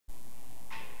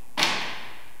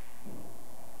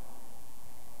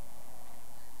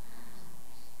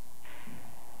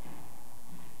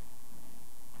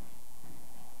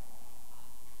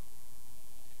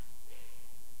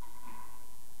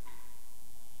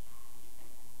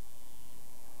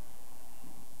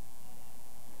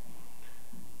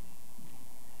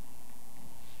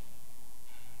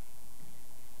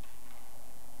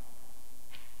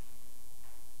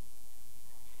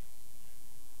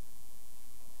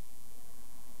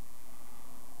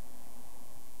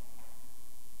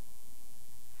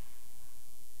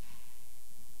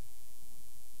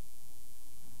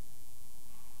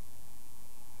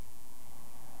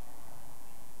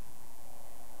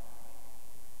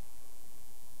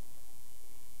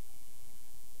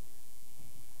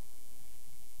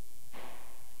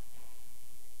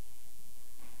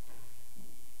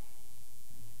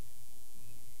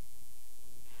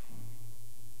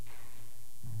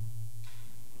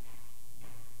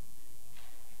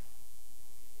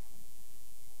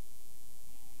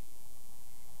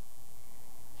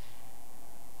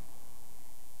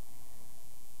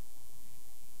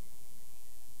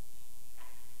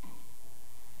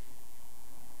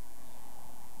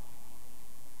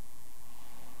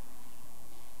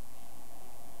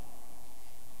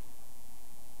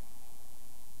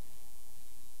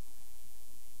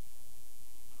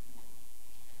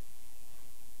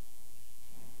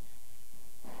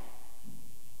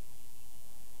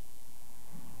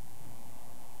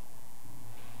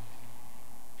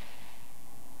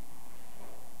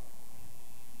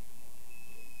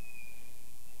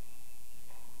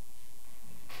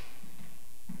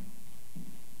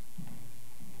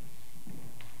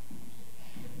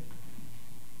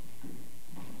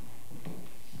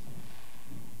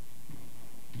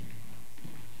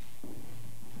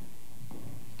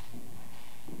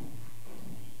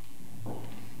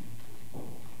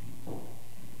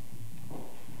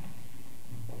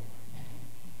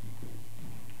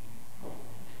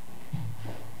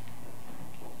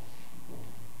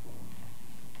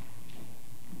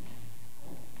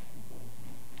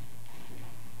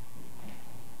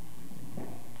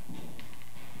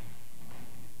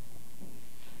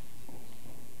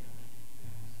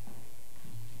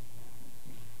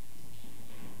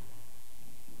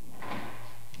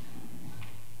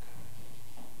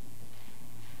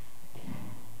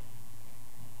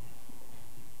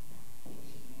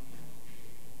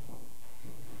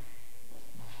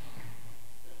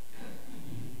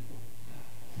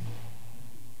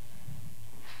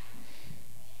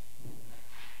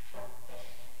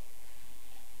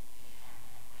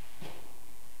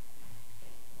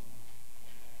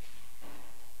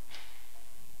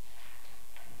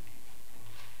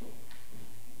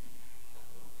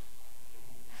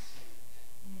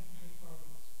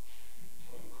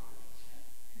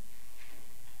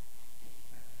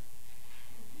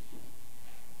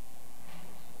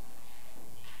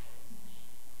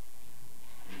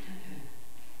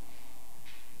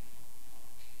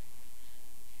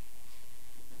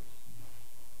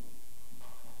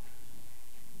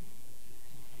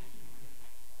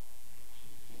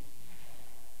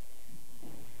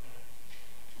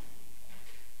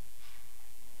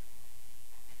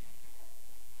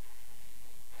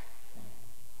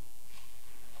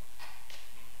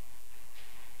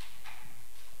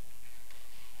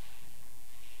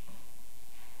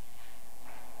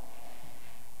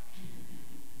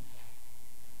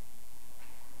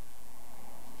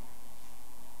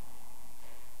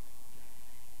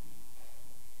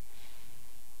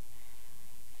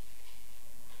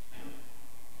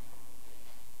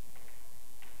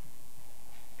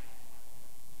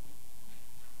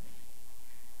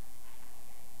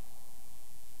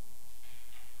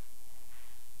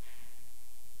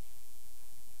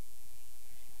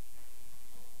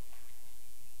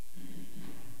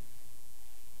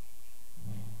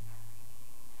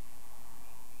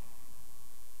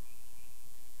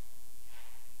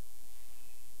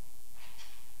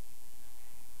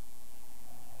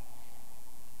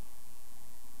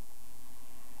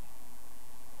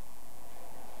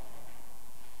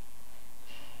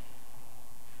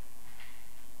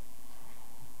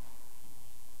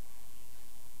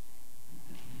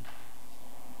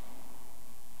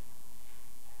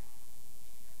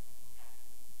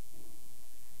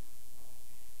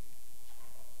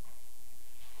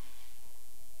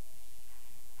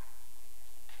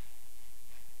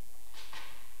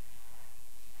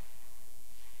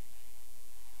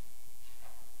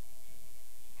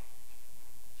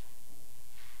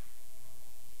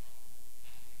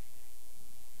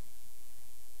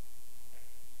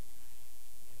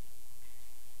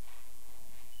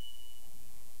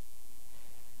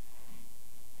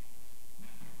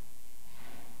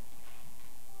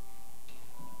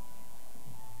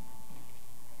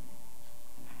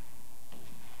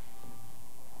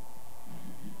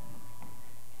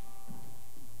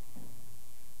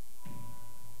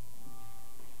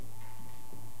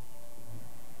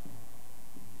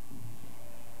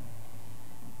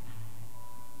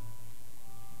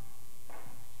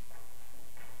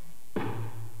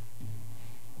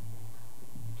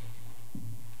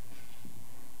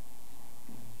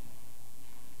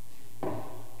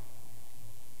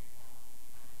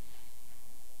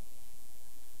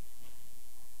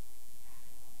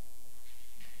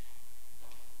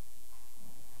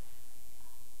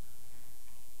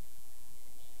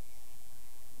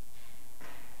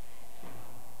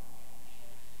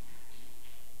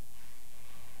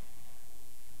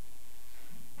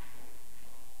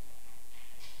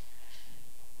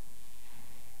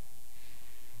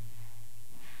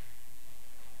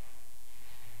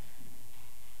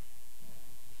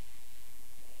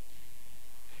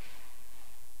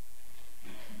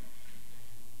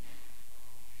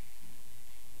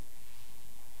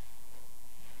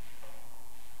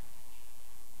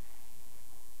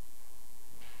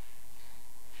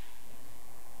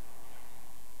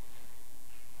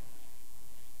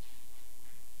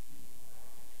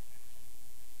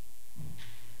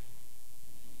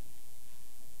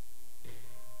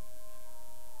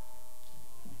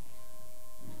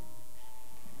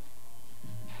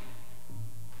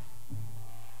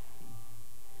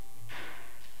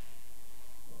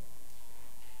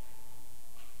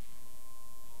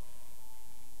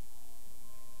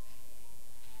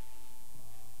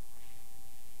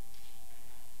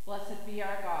Blessed be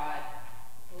our God,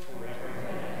 forever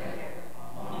and ever.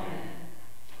 Amen.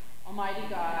 Almighty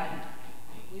God,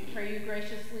 we pray you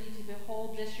graciously to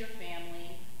behold this your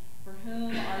family, for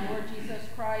whom our Lord Jesus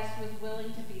Christ was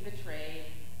willing to be betrayed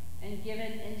and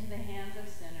given into the hands of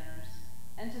sinners,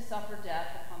 and to suffer death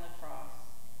upon the cross,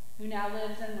 who now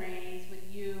lives and reigns with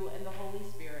you and the Holy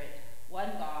Spirit,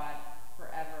 one God,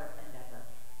 forever and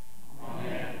ever.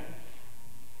 Amen.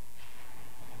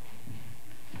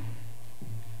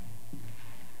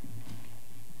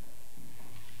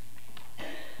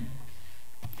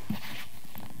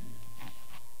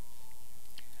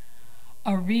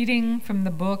 A reading from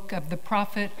the book of the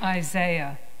prophet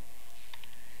Isaiah.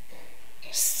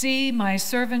 See, my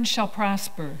servant shall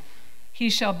prosper. He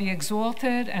shall be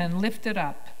exalted and lifted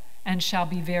up, and shall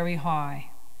be very high.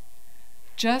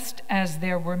 Just as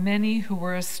there were many who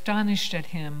were astonished at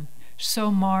him,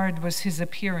 so marred was his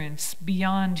appearance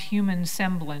beyond human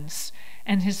semblance,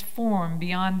 and his form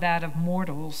beyond that of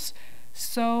mortals,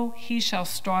 so he shall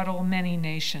startle many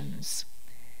nations.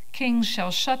 Kings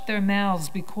shall shut their mouths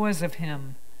because of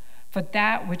him, for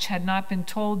that which had not been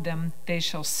told them they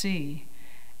shall see,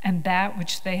 and that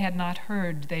which they had not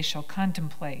heard they shall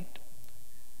contemplate.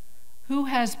 Who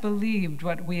has believed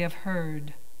what we have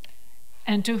heard?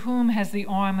 And to whom has the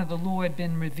arm of the Lord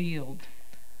been revealed?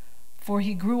 For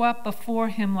he grew up before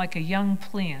him like a young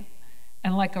plant,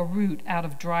 and like a root out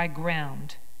of dry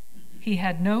ground. He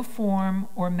had no form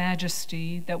or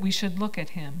majesty that we should look at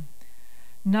him,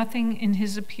 nothing in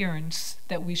his appearance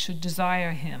that we should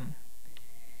desire him.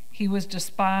 He was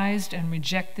despised and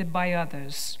rejected by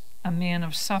others, a man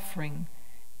of suffering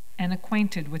and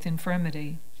acquainted with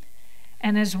infirmity.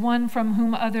 And as one from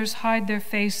whom others hide their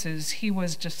faces, he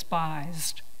was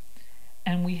despised,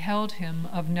 and we held him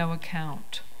of no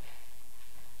account.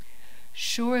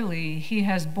 Surely he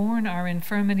has borne our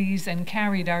infirmities and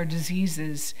carried our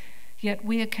diseases, yet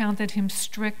we accounted him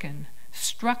stricken,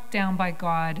 struck down by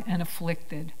God, and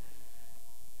afflicted.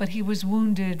 But he was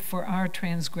wounded for our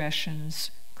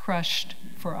transgressions, crushed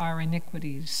for our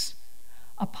iniquities.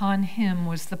 Upon him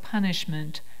was the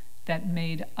punishment that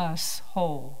made us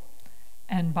whole,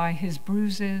 and by his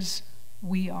bruises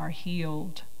we are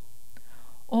healed.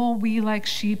 All we like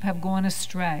sheep have gone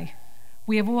astray.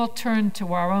 We have all turned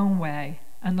to our own way,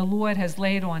 and the Lord has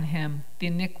laid on him the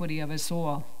iniquity of us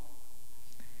all.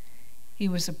 He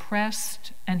was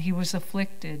oppressed and he was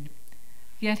afflicted,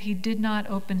 yet he did not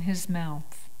open his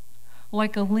mouth.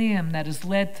 Like a lamb that is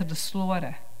led to the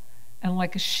slaughter, and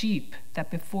like a sheep that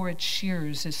before its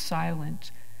shearers is silent,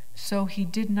 so he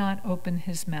did not open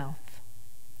his mouth.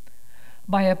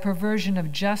 By a perversion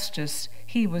of justice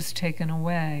he was taken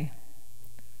away.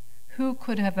 Who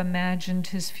could have imagined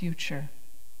his future?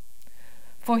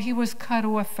 For he was cut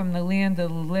off from the land of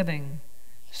the living,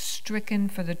 stricken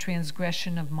for the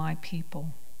transgression of my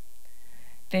people.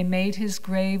 They made his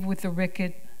grave with the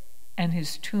wicked and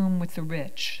his tomb with the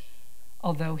rich,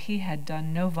 although he had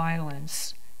done no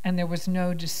violence, and there was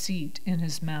no deceit in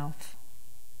his mouth.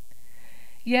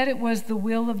 Yet it was the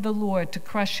will of the Lord to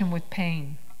crush him with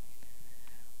pain.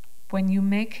 When you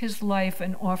make his life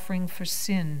an offering for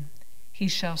sin, he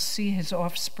shall see his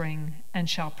offspring and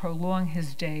shall prolong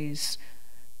his days.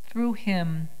 Through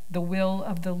him the will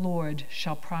of the Lord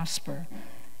shall prosper.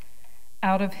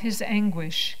 Out of his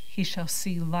anguish he shall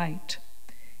see light.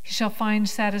 He shall find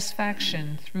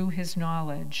satisfaction through his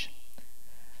knowledge.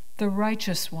 The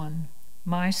righteous one,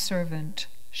 my servant,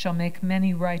 shall make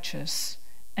many righteous,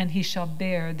 and he shall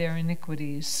bear their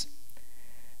iniquities.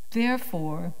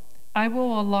 Therefore I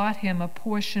will allot him a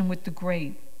portion with the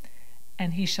great,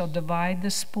 and he shall divide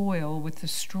the spoil with the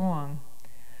strong,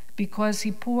 because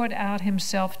he poured out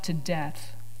himself to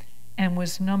death and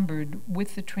was numbered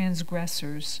with the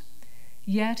transgressors.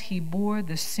 Yet he bore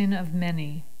the sin of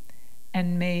many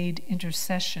and made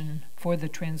intercession for the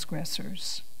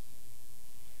transgressors.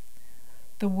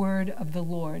 The word of the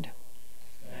Lord.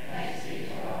 Thanks be to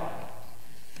God.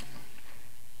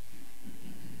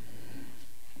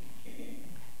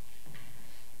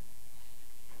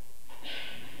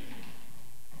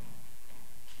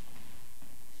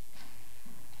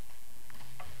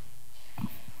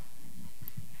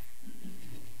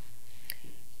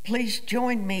 Please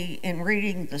join me in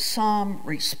reading the psalm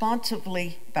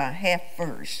responsively by half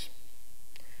verse.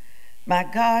 My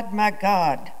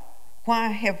God, why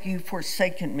have you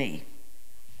forsaken me?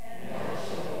 And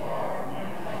also far from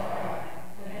my God,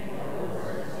 and your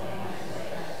words on my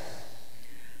lips.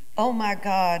 Oh my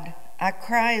God, I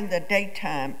cry in the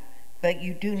daytime, but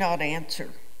you do not answer.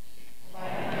 By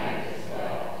night as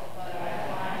well, but I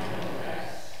find no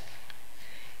rest.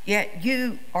 Yet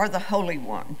you are the Holy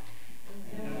One.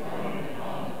 Enthroned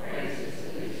upon the praises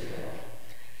of Israel.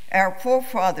 Our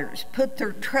forefathers put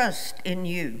their trust in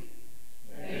you.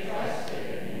 They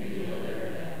trusted and you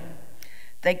delivered them.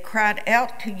 They cried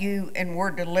out to you and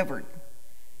were delivered.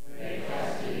 They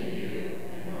trusted in you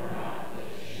and were not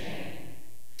put to shame.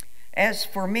 As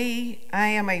for me, I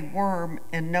am a worm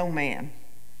and no man.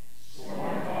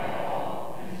 Scorned by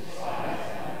all and despised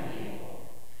by the people.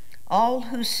 All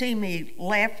who see me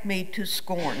laugh me to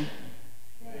scorn.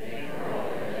 They curl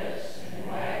their lips and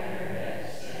wag their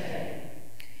heads, saying,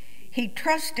 He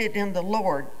trusted in the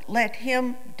Lord, let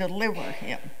him deliver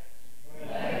him.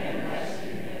 let him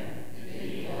rescue him, did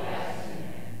he delight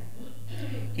in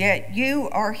him. Yet you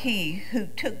are he who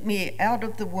took me out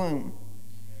of the womb.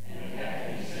 And kept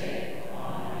me safe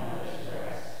upon my mother's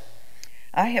breast.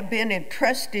 I have been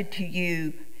entrusted to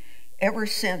you ever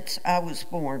since I was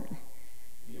born.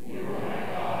 You were my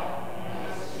God when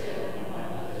I was still in my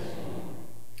mother's womb.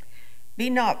 Be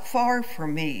not far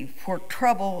from me, for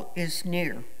trouble is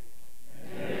near.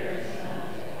 And there is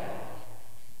none to help.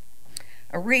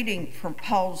 A reading from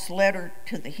Paul's letter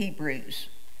to the Hebrews.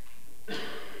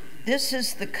 This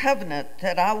is the covenant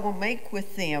that I will make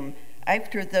with them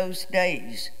after those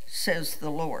days, says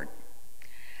the Lord.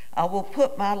 I will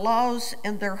put my laws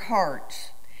in their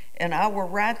hearts, and I will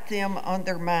write them on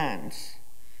their minds.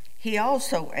 He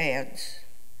also adds,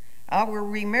 I will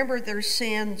remember their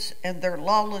sins and their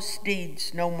lawless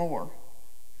deeds no more.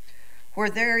 Where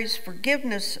there is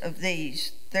forgiveness of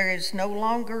these, there is no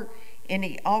longer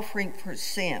any offering for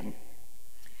sin.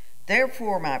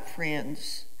 Therefore, my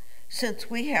friends, since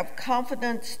we have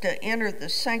confidence to enter the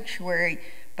sanctuary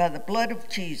by the blood of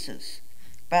Jesus,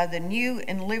 by the new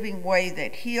and living way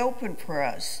that he opened for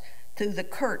us through the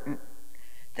curtain,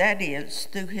 that is,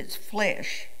 through his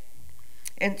flesh,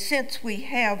 and since we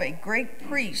have a great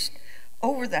priest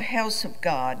over the house of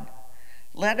God,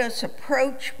 let us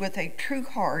approach with a true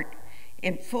heart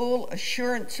in full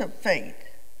assurance of faith,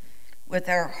 with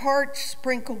our hearts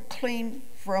sprinkled clean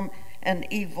from an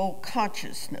evil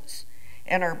consciousness,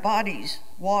 and our bodies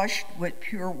washed with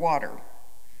pure water.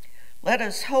 Let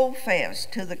us hold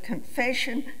fast to the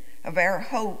confession of our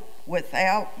hope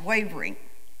without wavering,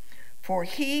 for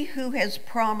he who has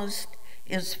promised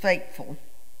is faithful.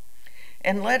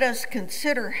 And let us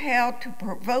consider how to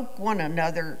provoke one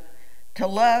another to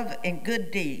love and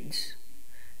good deeds,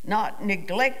 not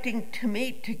neglecting to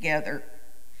meet together,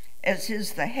 as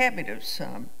is the habit of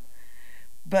some,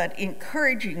 but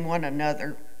encouraging one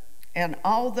another, and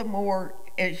all the more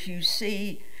as you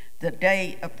see the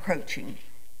day approaching.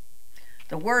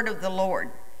 The word of the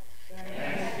Lord.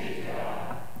 Thanks be to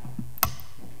God.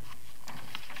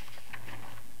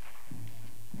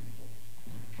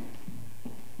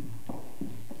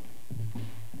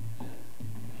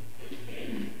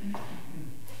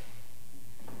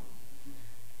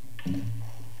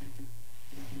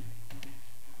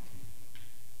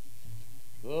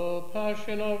 The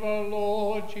Passion of our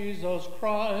Lord Jesus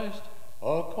Christ,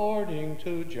 according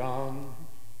to John.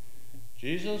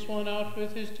 Jesus went out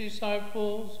with his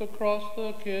disciples across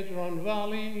the Kidron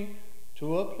Valley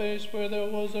to a place where there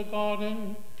was a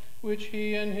garden, which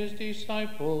he and his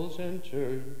disciples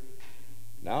entered.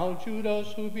 Now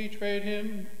Judas, who betrayed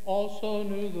him, also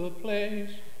knew the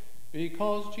place,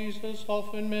 because Jesus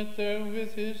often met there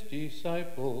with his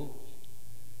disciples.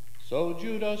 So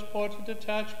Judas brought a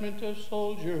detachment of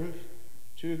soldiers,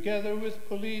 together with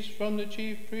police from the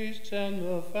chief priests and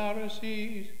the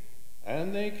Pharisees,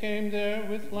 and they came there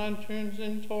with lanterns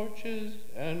and torches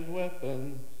and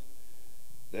weapons.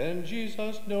 Then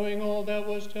Jesus, knowing all that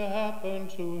was to happen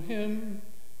to him,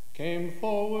 came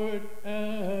forward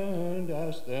and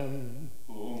asked them,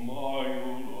 Whom are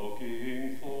you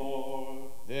looking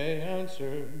for? They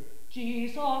answered,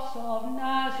 Jesus of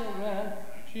Nazareth.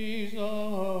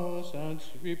 Jesus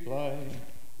replied,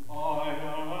 I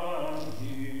am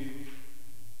he.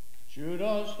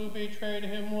 Judas, who betrayed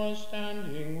him, was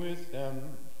standing with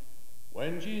them.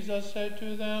 When Jesus said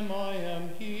to them, I am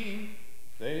he,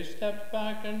 they stepped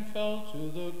back and fell to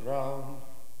the ground.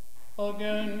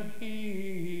 Again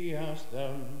he asked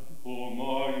them, Whom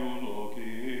are you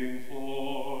looking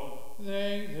for?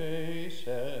 They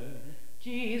said,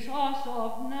 Jesus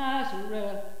of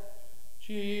Nazareth.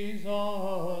 Jesus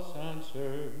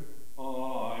answered,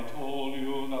 I told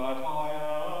you that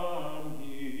I am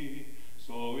he.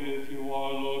 So if you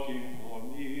are looking for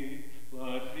me,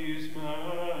 let these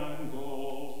men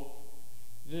go.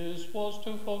 This was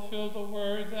to fulfill the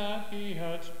word that he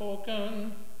had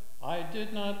spoken. I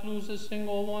did not lose a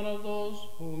single one of those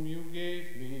whom you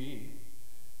gave me.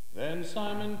 Then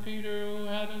Simon Peter, who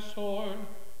had a sword,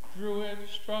 drew it,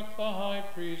 struck the high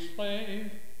priest's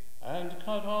slave, and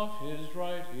cut off his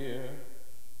right ear.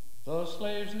 The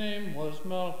slave's name was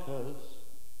Malchus.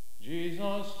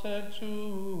 Jesus said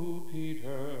to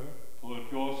Peter,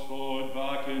 Put your sword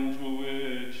back into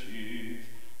its sheath.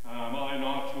 Am I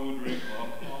not to drink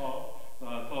the cup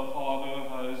that the Father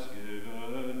has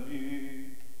given me?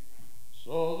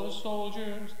 So the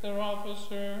soldiers, their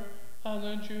officer, and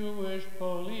the Jewish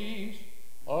police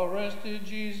arrested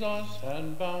Jesus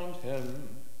and bound him.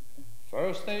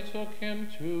 First they took him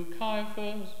to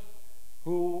Caiaphas,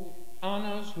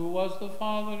 Annas, who was the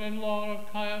father-in-law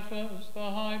of Caiaphas, the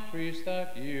high priest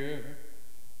that year.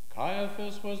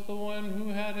 Caiaphas was the one who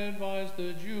had advised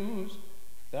the Jews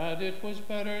that it was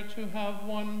better to have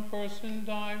one person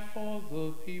die for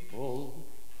the people.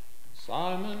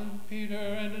 Simon, Peter,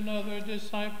 and another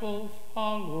disciple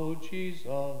followed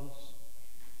Jesus.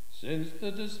 Since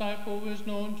the disciple was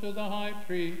known to the high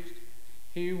priest,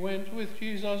 he went with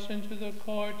Jesus into the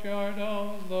courtyard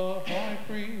of the high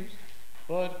priest,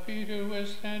 but Peter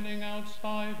was standing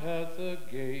outside at the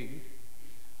gate.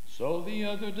 So the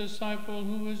other disciple,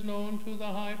 who was known to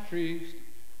the high priest,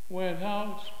 went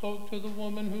out, spoke to the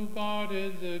woman who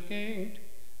guarded the gate,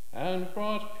 and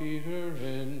brought Peter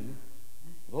in.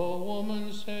 The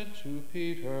woman said to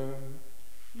Peter,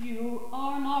 You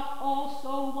are not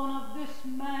also one of this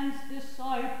man's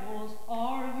disciples,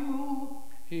 are you?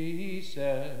 He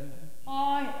said,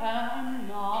 I am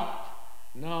not.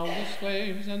 Now the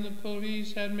slaves and the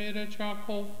police had made a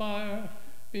charcoal fire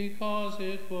because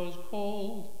it was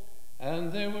cold,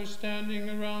 and they were standing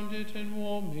around it and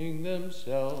warming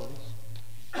themselves.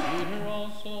 Peter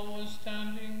also was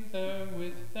standing there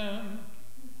with them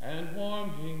and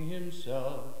warming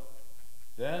himself.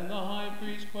 Then the high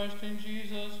priest questioned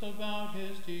Jesus about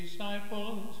his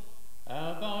disciples,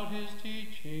 about his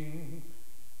teaching.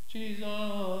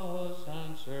 Jesus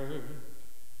answered,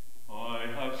 I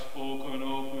have spoken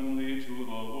openly to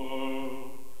the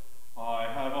world. I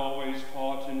have always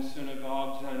taught in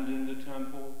synagogues and in the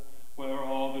temple, where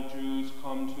all the Jews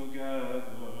come together.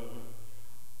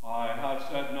 I have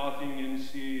said nothing in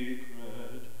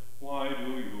secret. Why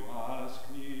do you ask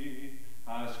me?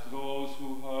 Ask those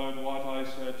who heard what I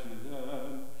said to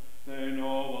them. They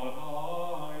know what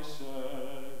I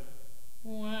said.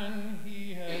 When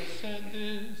he had said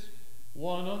this,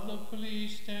 one of the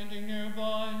police standing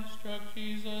nearby struck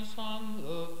Jesus on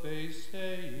the face,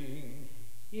 saying,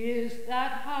 Is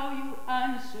that how you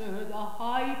answer the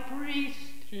high priest?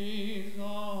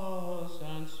 Jesus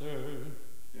answered,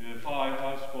 If I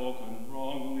have spoken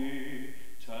wrongly,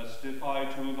 testify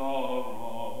to the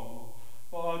wrong.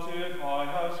 But if I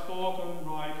have spoken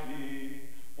rightly,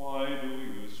 why do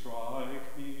you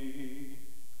strike me?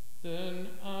 Then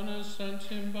Annas sent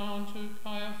him bound to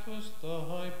Caiaphas the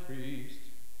high priest.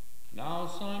 Now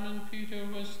Simon Peter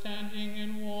was standing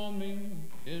and warming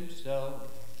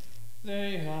himself.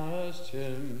 They asked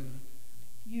him,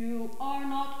 You are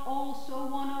not also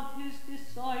one of his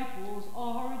disciples,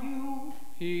 are you?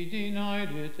 He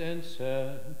denied it and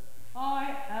said,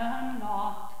 I am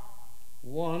not.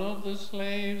 One of the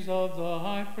slaves of the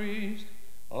high priest,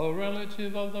 a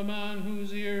relative of the man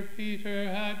whose ear Peter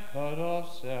had cut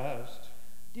off, asked,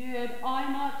 Did I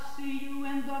not see you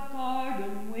in the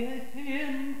garden with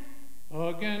him?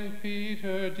 Again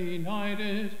Peter denied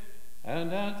it,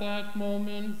 and at that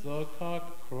moment the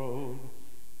cock crowed.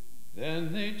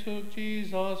 Then they took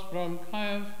Jesus from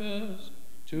Caiaphas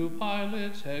to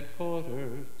Pilate's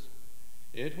headquarters.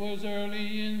 It was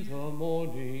early in the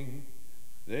morning.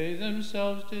 They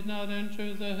themselves did not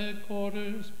enter the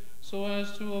headquarters so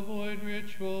as to avoid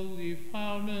ritual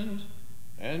defilement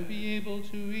and be able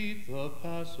to eat the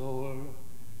Passover.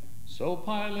 So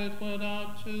Pilate went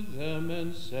out to them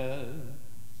and said,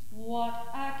 What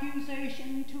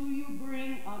accusation do you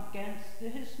bring against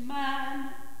this man?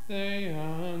 They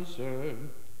answered,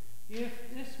 If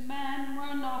this man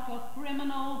were not a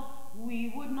criminal,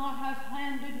 we would not have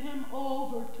handed him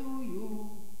over to you.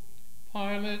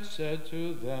 Pilate said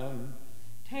to them,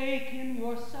 Take him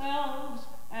yourselves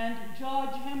and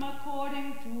judge him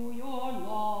according to your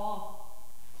law.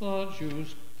 The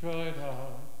Jews cried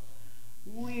out,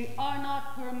 We are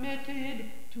not permitted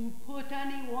to put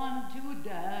anyone to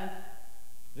death.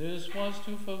 This was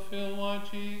to fulfill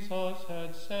what Jesus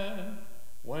had said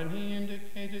when he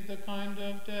indicated the kind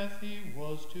of death he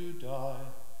was to die.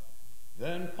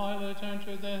 Then Pilate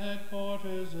entered the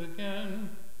headquarters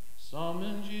again,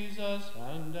 summoned Jesus,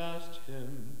 and asked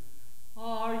him,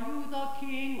 Are you the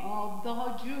king of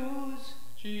the Jews?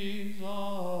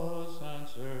 Jesus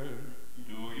answered,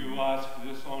 Do you ask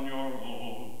this on your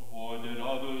own, or did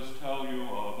others tell you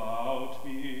about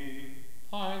me?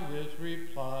 Pilate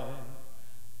replied,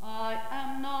 I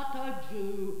am not a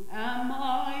Jew, am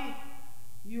I?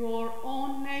 Your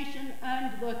own nation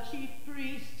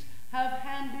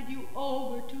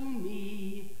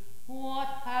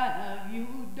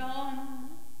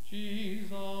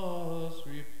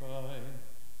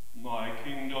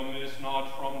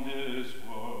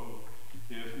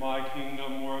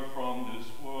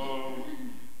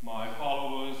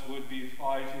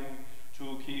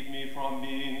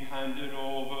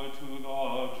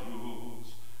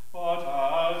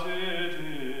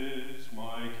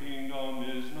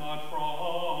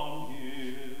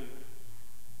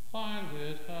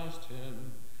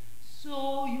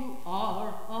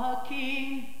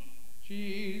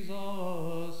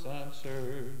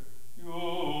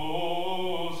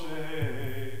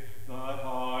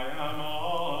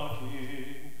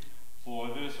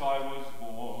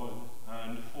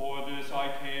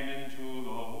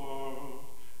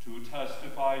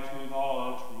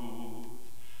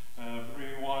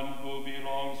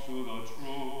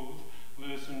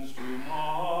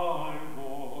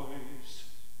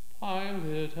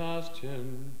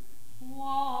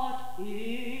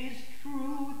is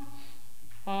truth.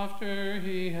 After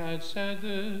he had said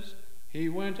this, he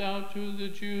went out to the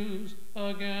Jews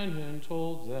again and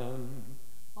told them,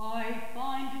 I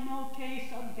find no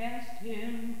case against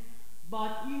him,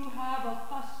 but you have a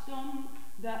custom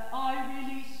that I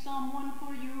release someone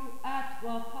for you at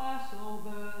the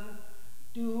Passover.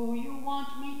 Do you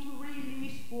want me to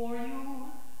release for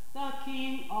you the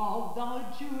King of the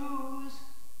Jews?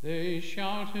 They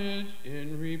shouted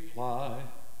in reply,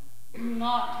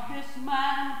 Not this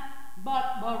man,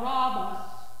 but Barabbas.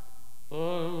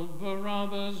 But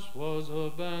Barabbas was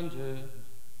a bandit.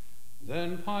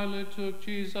 Then Pilate took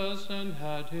Jesus and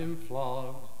had him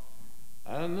flogged.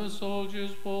 And the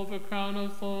soldiers wove a crown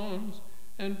of thorns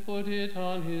and put it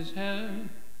on his head,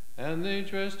 and they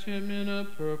dressed him in a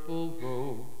purple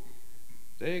robe.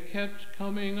 They kept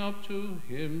coming up to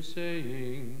him,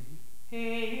 saying,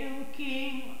 Hail,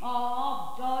 King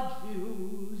of the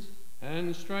Jews!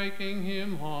 And striking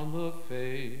him on the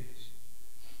face.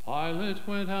 Pilate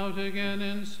went out again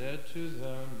and said to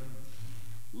them,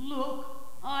 Look,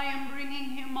 I am bringing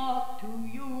him up to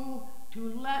you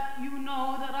to let you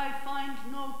know that I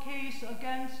find no case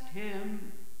against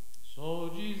him.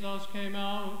 So Jesus came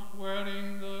out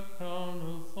wearing the crown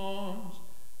of thorns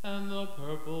and the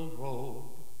purple robe.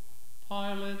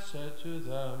 Pilate said to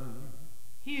them,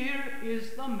 Here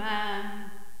is the man.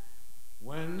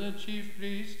 When the chief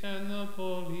priest and the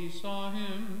police saw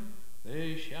him,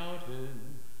 they shouted,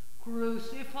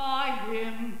 Crucify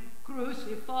him!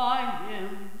 Crucify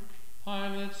him!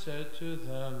 Pilate said to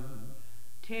them,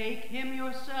 Take him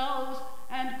yourselves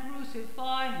and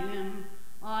crucify him.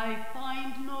 I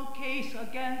find no case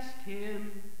against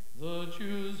him. The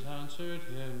Jews answered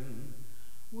him,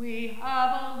 We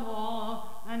have a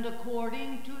law, and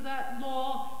according to that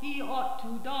law he ought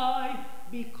to die,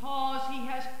 because he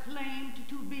has claimed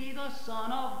to be the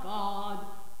Son of God.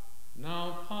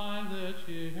 Now Pilate,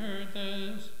 he heard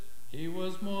this, he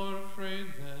was more afraid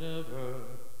than ever.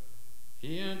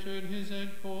 He entered his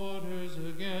headquarters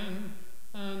again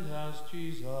and asked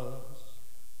Jesus,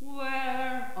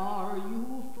 Where are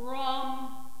you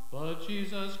from? But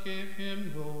Jesus gave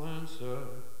him no answer.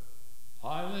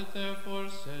 Pilate therefore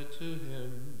said to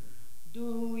him,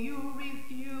 Do you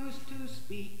refuse to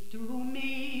speak to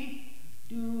me?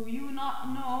 Do you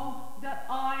not know that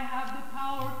I have the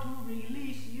power to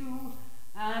release you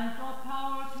and the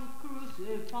power to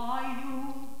crucify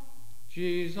you?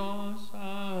 Jesus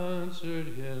answered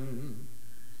him,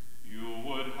 You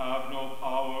would have no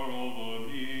power over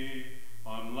me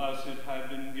unless it had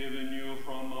been given you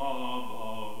from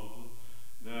above.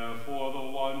 Therefore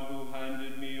the one who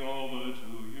handed me over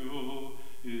to you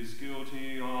is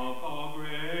guilty of a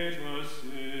greater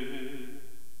sin.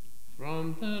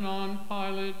 From then on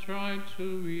Pilate tried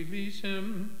to release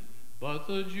him, but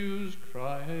the Jews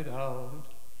cried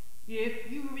out,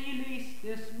 If you release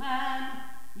this man,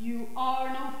 you are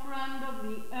no friend of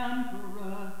the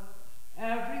emperor.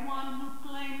 Everyone who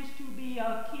claims to be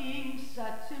a king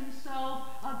sets himself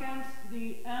against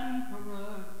the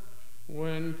emperor.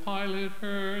 When Pilate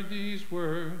heard these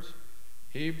words,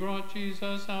 he brought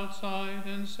Jesus outside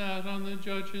and sat on the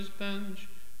judge's bench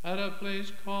at a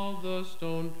place called the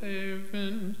Stone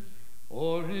Pavement,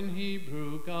 or in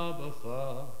Hebrew,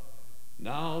 Gabbatha.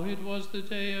 Now it was the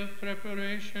day of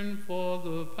preparation for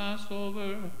the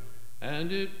Passover,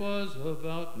 and it was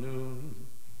about noon.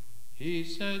 He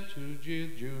said to the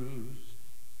Jews,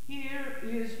 Here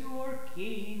is your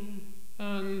king.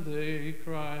 and they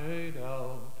cried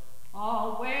out,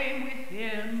 Away with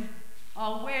him!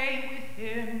 Away with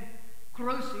him!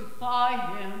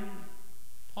 Crucify him!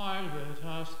 Pilate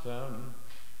asked them,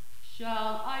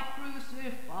 Shall I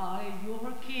crucify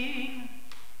your king?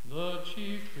 The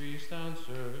chief priest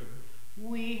answered,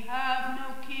 We have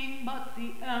no king but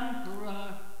the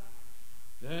emperor.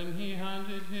 Then he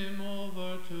handed him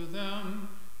over to them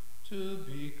to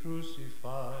be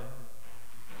crucified.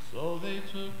 So they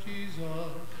took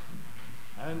Jesus,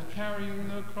 and carrying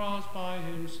the cross by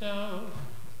himself,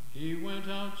 he went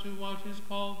out to what is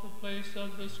called the place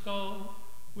of the skull,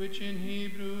 which in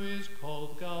Hebrew is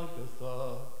called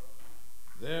Golgotha.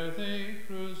 There they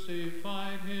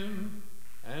crucified him,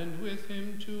 and with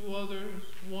him 2 others,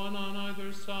 one on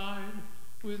either side,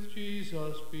 with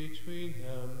Jesus between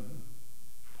them.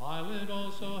 Pilate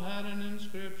also had an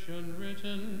inscription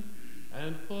written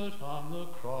and put on the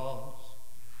cross.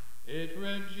 It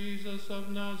read, Jesus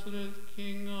of Nazareth,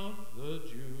 King of the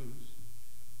Jews.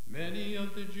 Many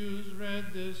of the Jews read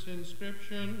this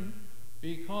inscription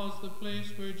because the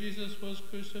place where Jesus was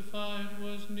crucified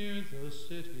was near the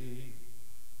city.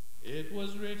 It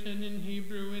was written in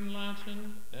Hebrew, in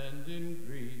Latin, and in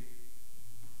Greek.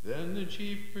 Then the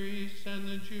chief priests and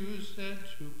the Jews said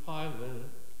to Pilate,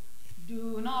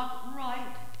 "Do not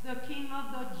write the King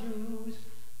of the Jews,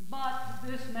 but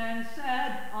this man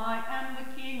said, 'I am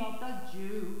the King of the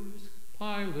Jews.'"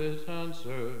 Pilate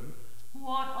answered,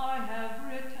 "What I have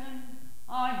written,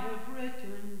 I have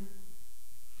written."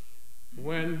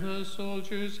 When the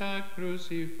soldiers had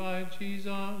crucified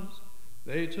Jesus,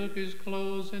 they took his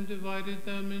clothes and divided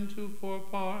them into 4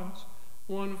 parts,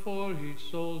 one for each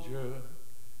soldier.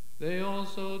 They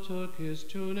also took his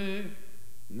tunic.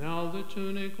 Now the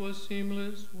tunic was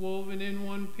seamless, woven in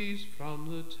one piece from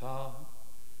the top.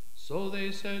 So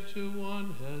they said to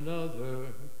one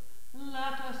another,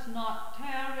 "Let us not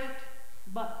tear it,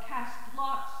 but cast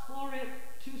lots for it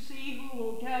to see who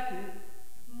will get it."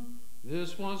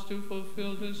 This was to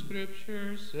fulfill the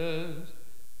scripture says,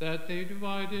 that they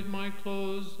divided my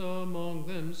clothes among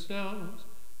themselves,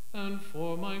 and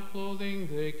for my clothing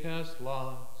they cast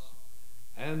lots.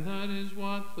 And that is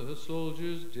what the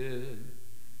soldiers did.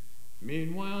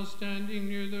 Meanwhile, standing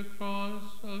near the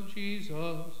cross of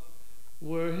Jesus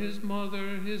were his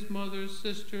mother's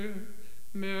sister,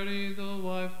 Mary, the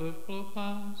wife of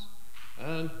Clopas,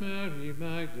 and Mary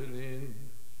Magdalene.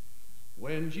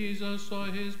 When Jesus saw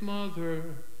his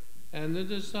mother and the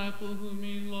disciple whom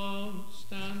he loved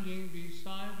standing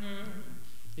beside her,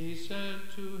 he said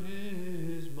to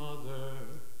his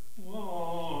mother, "Woman,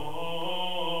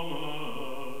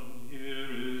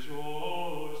 here is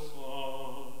your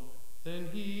son." Then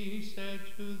he said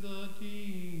to the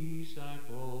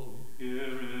disciple,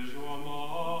 "Here is your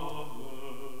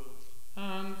mother."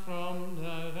 And from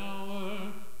that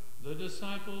hour the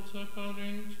disciple took her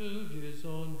into his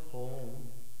own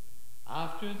home.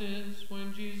 After this,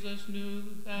 when Jesus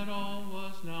knew that all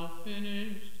was now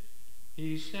finished,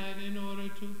 he said in order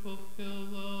to fulfill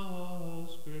the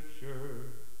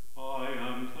scripture, "I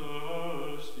am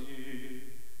thirsty."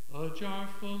 A jar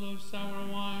full of sour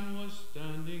wine was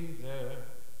standing there.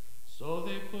 So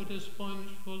they put a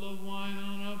sponge full of wine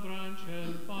on a branch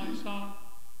and hyssop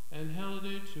and held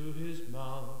it to his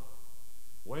mouth.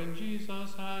 When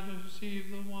Jesus had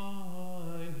received the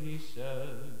wine, he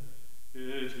said,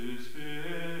 "It is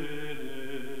finished."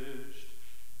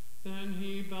 Then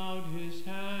he bowed his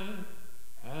head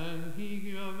and he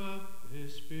gave up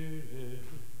his spirit.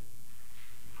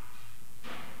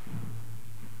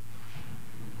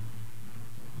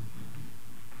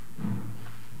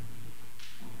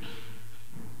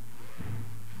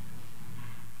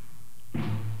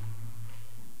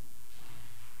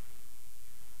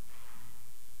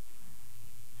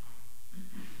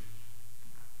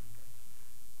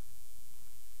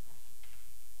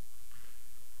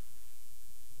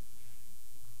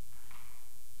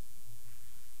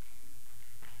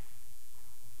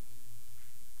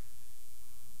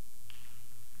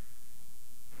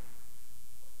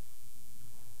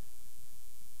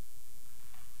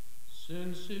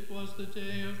 Since it was the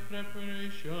day of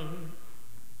preparation,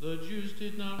 the Jews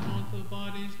did not want the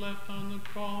bodies left on the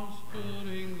cross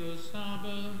during the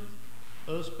Sabbath,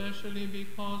 especially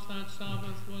because that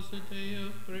Sabbath was a day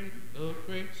of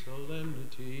great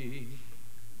solemnity.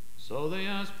 So they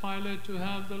asked Pilate to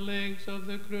have the legs of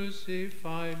the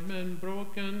crucified men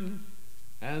broken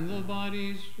and the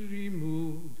bodies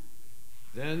removed.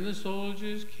 Then the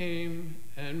soldiers came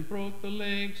and broke the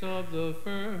legs of the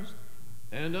first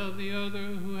and of the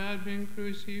other who had been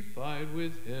crucified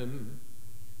with him.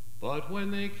 But when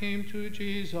they came to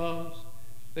Jesus,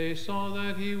 they saw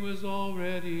that he was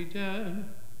already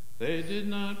dead. They did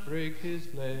not break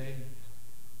his legs.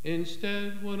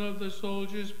 Instead, one of the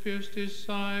soldiers pierced his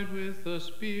side with a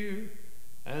spear,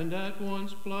 and at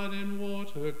once blood and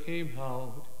water came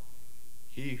out.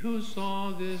 He who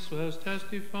saw this has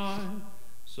testified,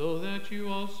 so that you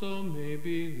also may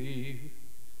believe.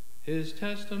 His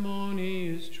testimony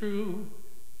is true,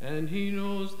 and he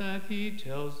knows that he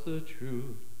tells the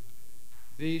truth.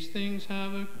 These things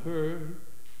have occurred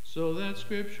so that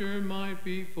scripture might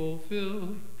be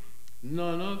fulfilled.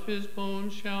 None of his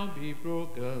bones shall be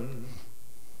broken.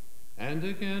 And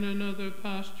again another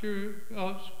passage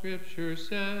of scripture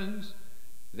says,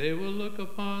 "They will look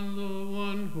upon the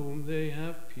one whom they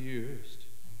have pierced."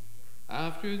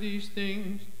 After these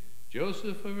things,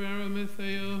 Joseph of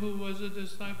Arimathea, who was a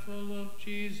disciple of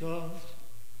Jesus,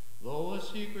 though a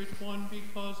secret one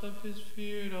because of his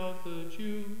fear of the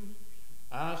Jews,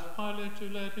 asked Pilate to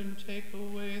let him take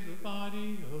away the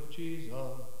body of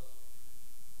Jesus.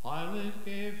 Pilate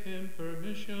gave him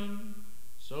permission,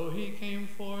 so he came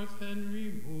forth and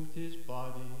removed his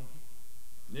body.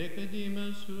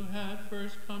 Nicodemus, who had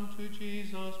first come to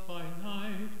Jesus by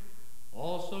night,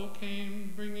 also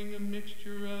came bringing a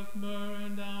mixture of myrrh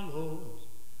and aloes,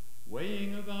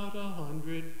 weighing about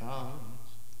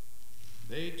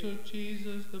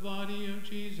the body of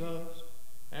Jesus,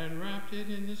 and wrapped it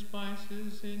in the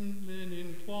spices in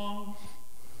linen cloths,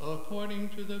 according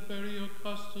to the burial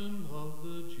custom of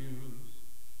the Jews.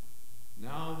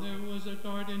 Now there was a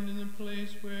garden in the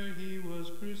place where he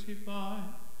was crucified,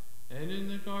 and in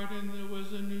the garden there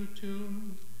was a new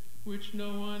tomb, which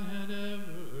no one had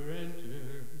ever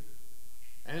entered.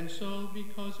 And so,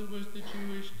 because it was the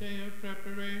Jewish day of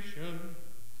preparation,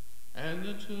 and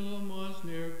the tomb was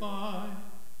nearby,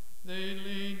 they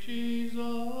laid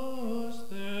Jesus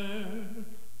there.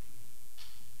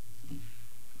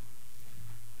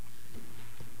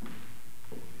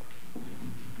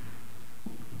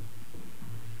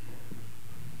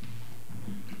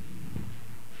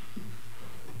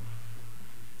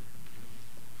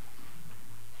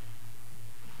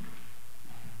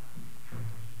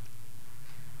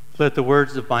 Let the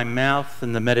words of my mouth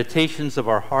and the meditations of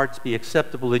our hearts be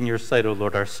acceptable in your sight, O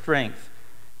Lord, our strength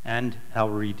and our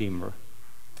Redeemer.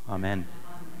 Amen.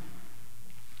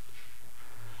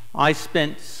 I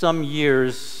spent some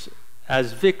years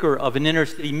as vicar of an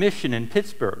inner-city mission in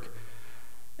Pittsburgh.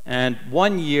 And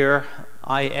one year,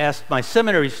 I asked my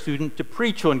seminary student to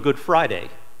preach on Good Friday.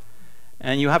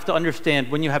 And you have to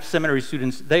understand, when you have seminary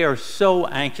students, they are so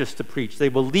anxious to preach. They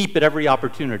will leap at every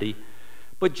opportunity.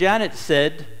 But Janet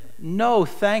said, "No,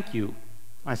 thank you."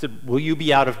 I said, "Will you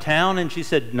be out of town?" And she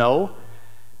said, "No."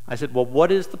 I said, "Well,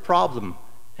 what is the problem?"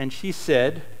 And she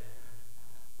said,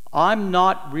 "I'm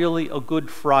not really a Good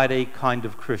Friday kind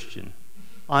of Christian.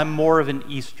 I'm more of an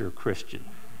Easter Christian.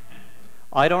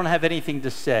 I don't have anything to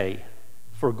say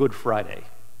for Good Friday."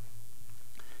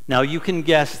 Now, you can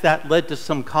guess that led to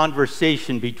some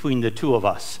conversation between the two of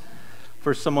us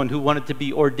for someone who wanted to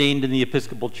be ordained in the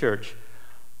Episcopal Church.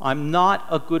 I'm not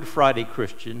a Good Friday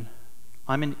Christian.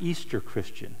 I'm an Easter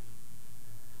Christian.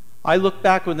 I look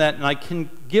back on that and I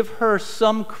can give her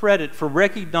some credit for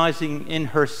recognizing in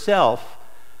herself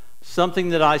something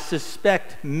that I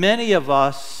suspect many of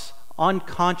us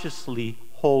unconsciously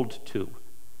hold to.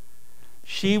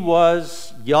 She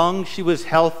was young, she was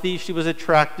healthy, she was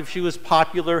attractive, she was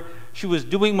popular, she was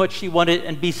doing what she wanted,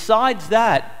 and besides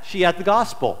that, she had the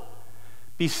gospel.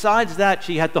 Besides that,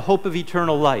 she had the hope of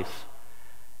eternal life.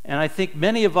 And I think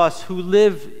many of us who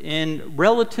live in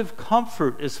relative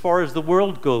comfort as far as the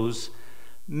world goes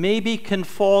maybe can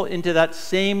fall into that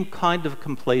same kind of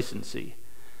complacency.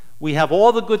 We have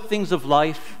all the good things of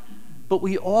life, but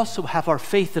we also have our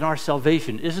faith in our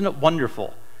salvation. Isn't it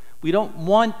wonderful? We don't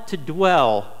want to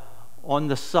dwell on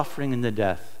the suffering and the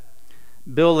death.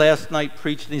 Bill last night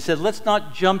preached and he said, let's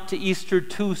not jump to Easter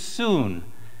too soon.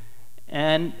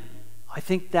 And I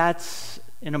think that's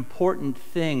an important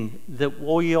thing that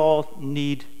we all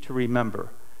need to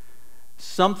remember.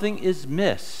 Something is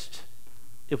missed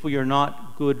if we are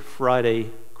not Good Friday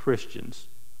Christians.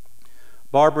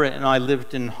 Barbara and I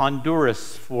lived in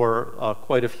Honduras for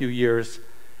quite a few years,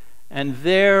 and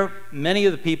there many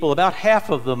of the people, about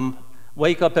half of them,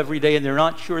 wake up every day and they're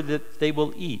not sure that they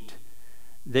will eat.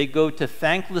 They go to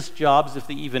thankless jobs, if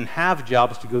they even have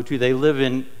jobs to go to. They live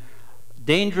in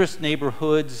dangerous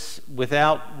neighborhoods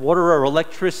without water or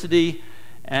electricity,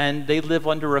 and they live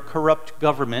under a corrupt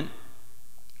government.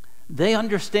 They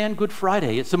understand Good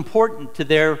Friday. It's important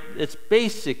to it's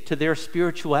basic to their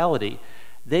spirituality.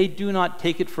 They do not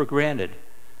take it for granted.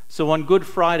 So on Good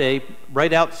Friday,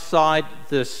 right outside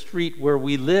the street where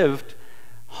we lived,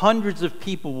 hundreds of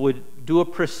people would do a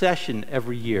procession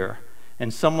every year.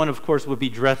 And someone, of course, would be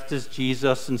dressed as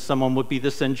Jesus, and someone would be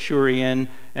the centurion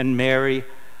and Mary.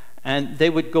 And they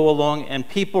would go along, and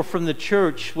people from the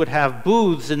church would have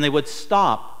booths, and they would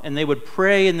stop, and they would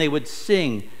pray, and they would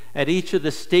sing at each of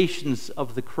the stations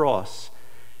of the cross.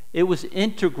 It was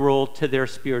integral to their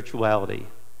spirituality.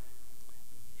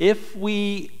 If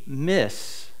we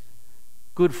miss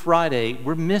Good Friday,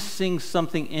 we're missing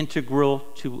something integral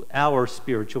to our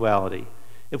spirituality.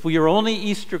 If we are only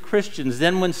Easter Christians,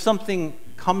 then when something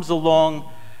comes along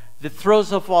that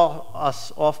throws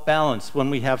us off balance, when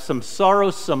we have some sorrow,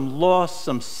 some loss,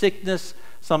 some sickness,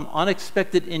 some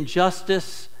unexpected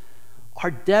injustice,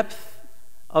 our depth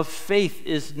of faith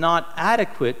is not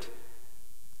adequate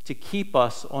to keep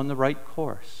us on the right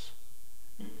course.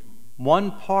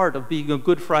 One part of being a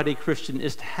Good Friday Christian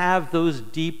is to have those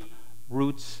deep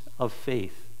roots of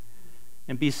faith.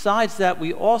 And besides that,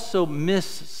 we also miss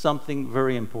something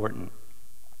very important.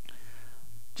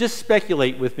 Just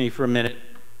speculate with me for a minute.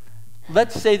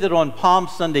 Let's say that on Palm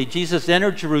Sunday, Jesus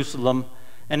entered Jerusalem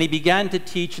and he began to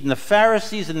teach, and the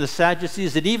Pharisees and the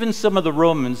Sadducees and even some of the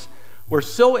Romans were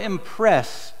so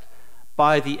impressed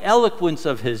by the eloquence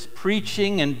of his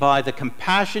preaching and by the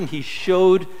compassion he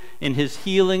showed in his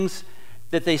healings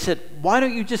that they said, why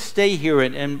don't you just stay here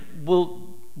and we'll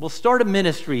we'll start a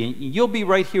ministry, and you'll be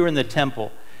right here in the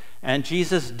temple. And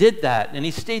Jesus did that, and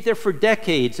he stayed there for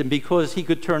decades, and because he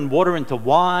could turn water into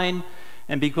wine,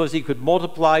 and because he could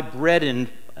multiply bread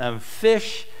and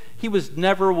fish, he was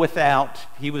never without.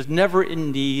 He was never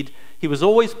in need. He was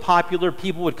always popular.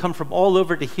 People would come from all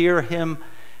over to hear him.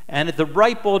 And at the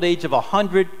ripe old age of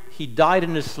 100, he died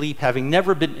in his sleep, having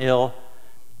never been ill.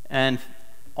 And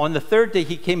on the third day,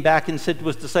 he came back and said to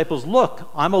his disciples, "Look,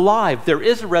 I'm alive. There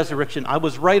is a resurrection. I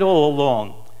was right all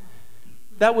along."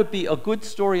 That would be a good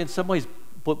story in some ways,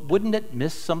 but wouldn't it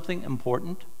miss something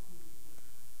important?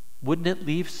 Wouldn't it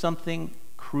leave something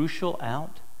crucial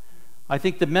out? I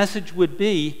think the message would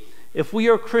be, if we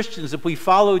are Christians, if we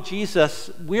follow Jesus,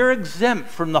 we're exempt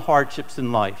from the hardships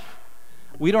in life.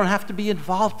 We don't have to be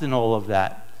involved in all of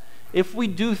that. If we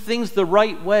do things the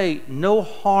right way, no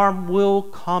harm will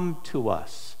come to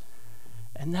us.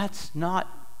 And that's not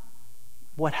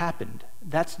what happened.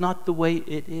 That's not the way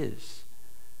it is.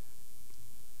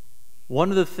 One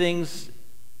of the things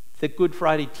that Good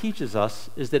Friday teaches us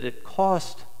is that it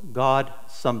cost God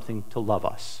something to love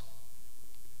us.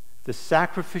 The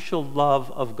sacrificial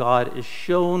love of God is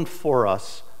shown for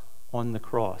us on the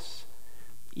cross.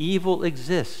 Evil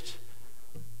exists.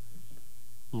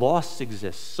 Loss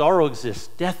exists, sorrow exists,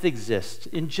 death exists,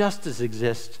 injustice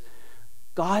exists.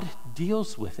 God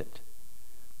deals with it.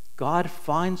 God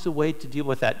finds a way to deal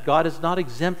with that. God is not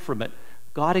exempt from it.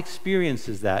 God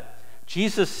experiences that.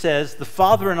 Jesus says, "The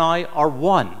Father and I are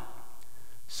one."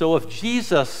 So if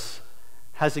Jesus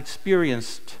has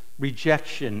experienced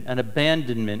rejection and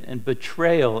abandonment and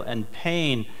betrayal and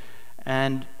pain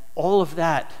and all of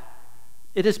that,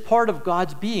 it is part of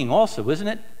God's being also, isn't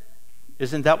it?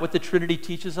 Isn't that what the Trinity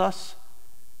teaches us?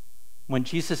 When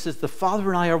Jesus says, "The Father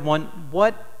and I are one,"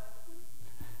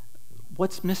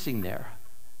 what's missing there?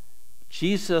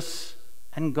 Jesus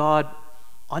and God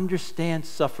understand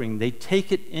suffering. They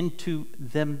take it into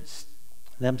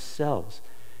themselves.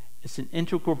 It's an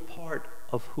integral part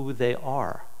of who they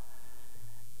are.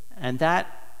 And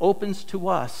that opens to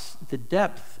us the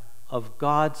depth of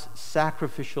God's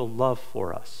sacrificial love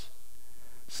for us.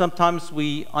 Sometimes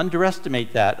we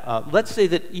underestimate that. Let's say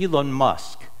that Elon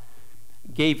Musk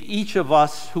gave each of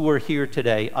us who are here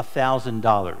today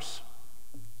 $1,000.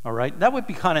 All right? That would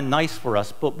be kind of nice for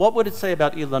us, but what would it say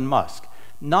about Elon Musk?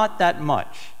 Not that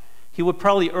much. He would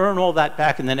probably earn all that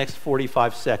back in the next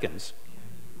 45 seconds.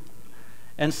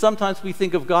 And sometimes we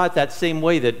think of God that same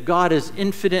way, that God is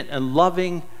infinite and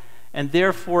loving, and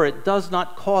therefore it does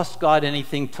not cost God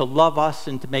anything to love us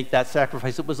and to make that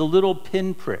sacrifice. It was a little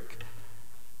pinprick.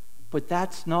 But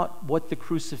that's not what the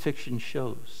crucifixion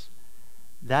shows.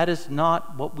 That is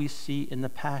not what we see in the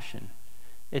Passion.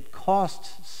 It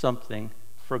costs something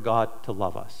for God to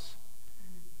love us.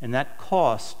 And that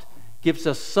cost gives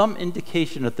us some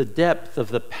indication of the depth of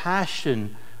the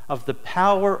passion, of the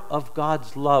power of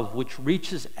God's love, which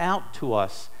reaches out to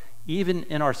us, even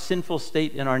in our sinful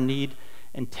state, in our need,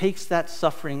 and takes that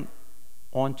suffering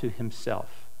onto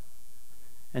himself.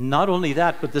 And not only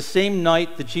that, but the same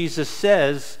night that Jesus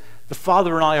says, "The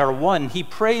Father and I are one," he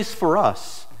prays for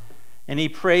us. And he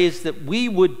prays that we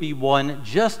would be one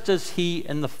just as he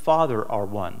and the Father are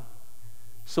one.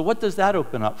 So what does that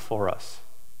open up for us?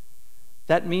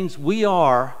 That means we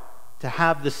are to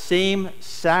have the same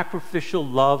sacrificial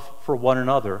love for one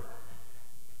another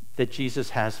that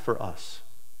Jesus has for us.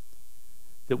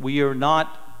 That we are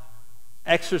not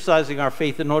exercising our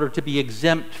faith in order to be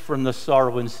exempt from the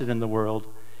sorrow and sin in the world.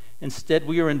 Instead,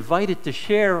 we are invited to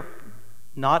share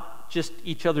not just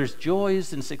each other's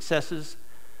joys and successes,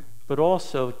 but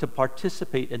also to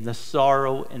participate in the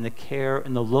sorrow and the care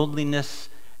and the loneliness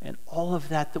and all of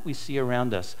that that we see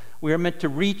around us. We are meant to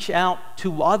reach out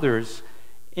to others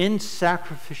in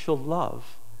sacrificial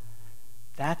love.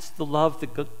 That's the love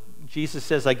that Jesus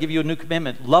says, "I give you a new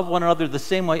commandment. Love one another the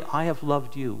same way I have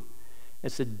loved you."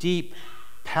 It's a deep,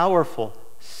 powerful,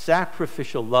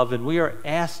 sacrificial love, and we are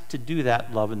asked to do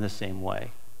that love in the same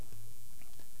way.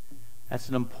 That's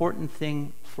an important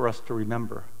thing for us to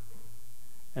remember.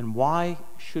 And why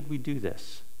should we do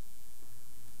this?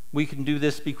 We can do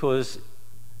this because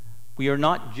we are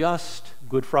not just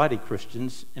Good Friday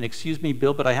Christians. And excuse me,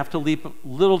 Bill, but I have to leap a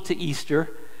little to Easter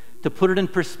to put it in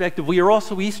perspective. We are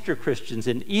also Easter Christians,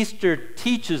 and Easter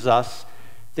teaches us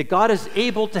that God is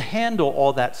able to handle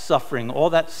all that suffering, all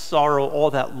that sorrow,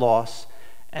 all that loss,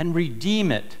 and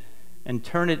redeem it and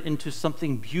turn it into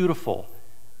something beautiful,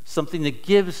 something that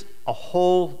gives a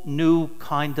whole new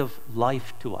kind of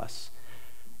life to us.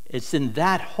 It's in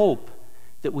that hope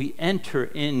that we enter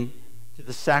into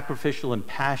the sacrificial and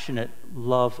passionate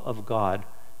love of God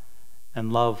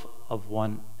and love of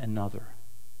one another.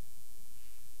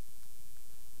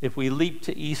 if we leap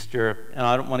to Easter, and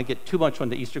I don't want to get too much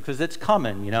onto Easter because it's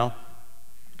coming, you know.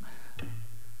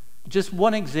 Just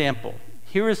one example.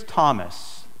 Here is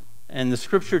Thomas, and the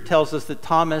scripture tells us that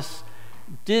Thomas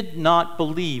did not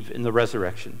believe in the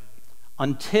resurrection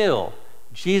until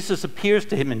Jesus appears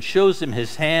to him and shows him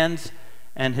his hands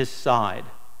and his side.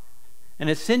 And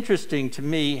it's interesting to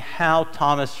me how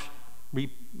Thomas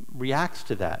reacts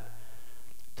to that.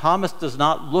 Thomas does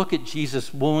not look at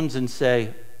Jesus' wounds and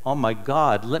say, "Oh my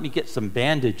God, let me get some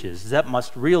bandages. That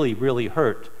must really, really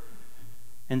hurt."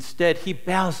 Instead, he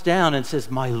bows down and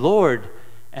says, "My Lord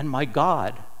and my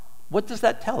God." What does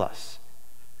that tell us?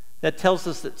 That tells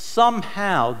us that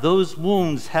somehow those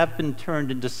wounds have been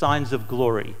turned into signs of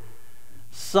glory.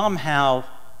 Somehow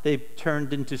they've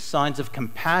turned into signs of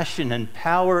compassion and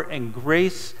power and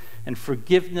grace and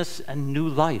forgiveness and new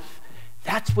life.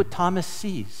 That's what Thomas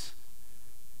sees.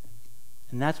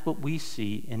 And that's what we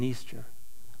see in Easter.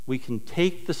 We can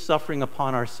take the suffering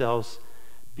upon ourselves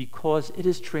because it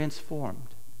is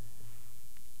transformed.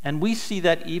 And we see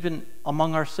that even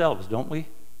among ourselves, don't we?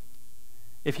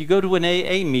 If you go to an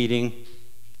AA meeting,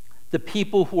 the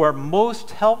people who are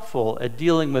most helpful at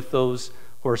dealing with those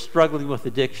who are struggling with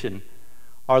addiction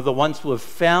are the ones who have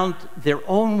found their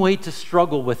own way to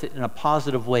struggle with it in a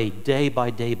positive way, day by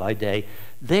day by day.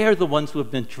 They are the ones who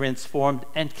have been transformed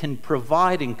and can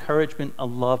provide encouragement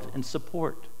and love and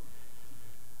support.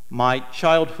 My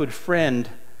childhood friend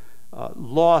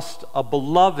lost a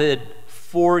beloved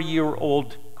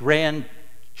 4-year-old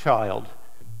grandchild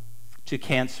to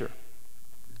cancer.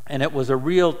 And it was a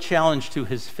real challenge to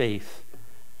his faith.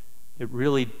 It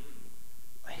really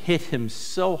hit him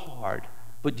so hard.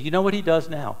 But do you know what he does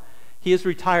now? He is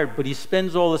retired, but he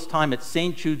spends all his time at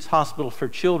St. Jude's Hospital for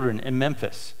Children in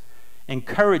Memphis,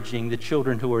 encouraging the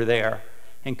children who are there,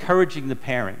 encouraging the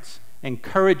parents,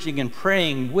 encouraging and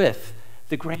praying with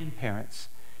the grandparents.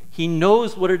 He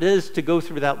knows what it is to go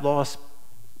through that loss,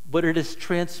 but it has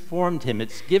transformed him.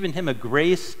 It's given him a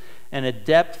grace and a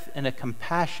depth and a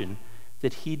compassion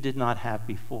that he did not have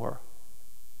before.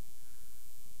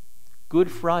 Good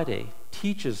Friday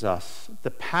teaches us the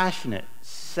passionate,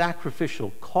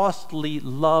 sacrificial, costly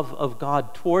love of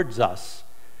God towards us,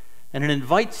 and it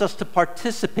invites us to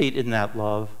participate in that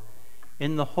love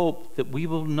in the hope that we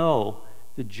will know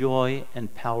the joy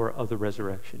and power of the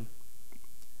resurrection.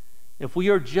 If we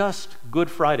are just Good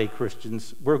Friday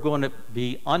Christians, we're going to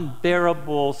be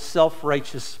unbearable,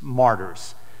 self-righteous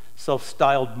martyrs,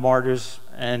 self-styled martyrs,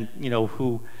 and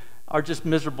who are just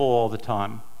miserable all the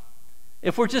time.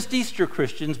 If we're just Easter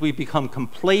Christians, we become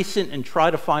complacent and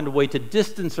try to find a way to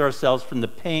distance ourselves from the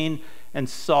pain and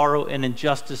sorrow and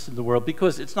injustice in the world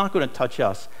because it's not going to touch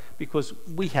us because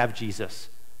we have Jesus.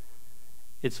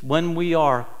 It's when we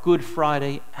are Good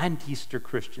Friday and Easter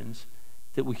Christians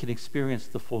that we can experience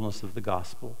the fullness of the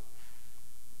gospel.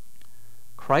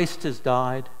 Christ has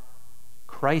died,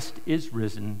 Christ is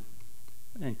risen,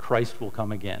 and Christ will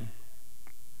come again.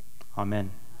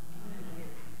 Amen.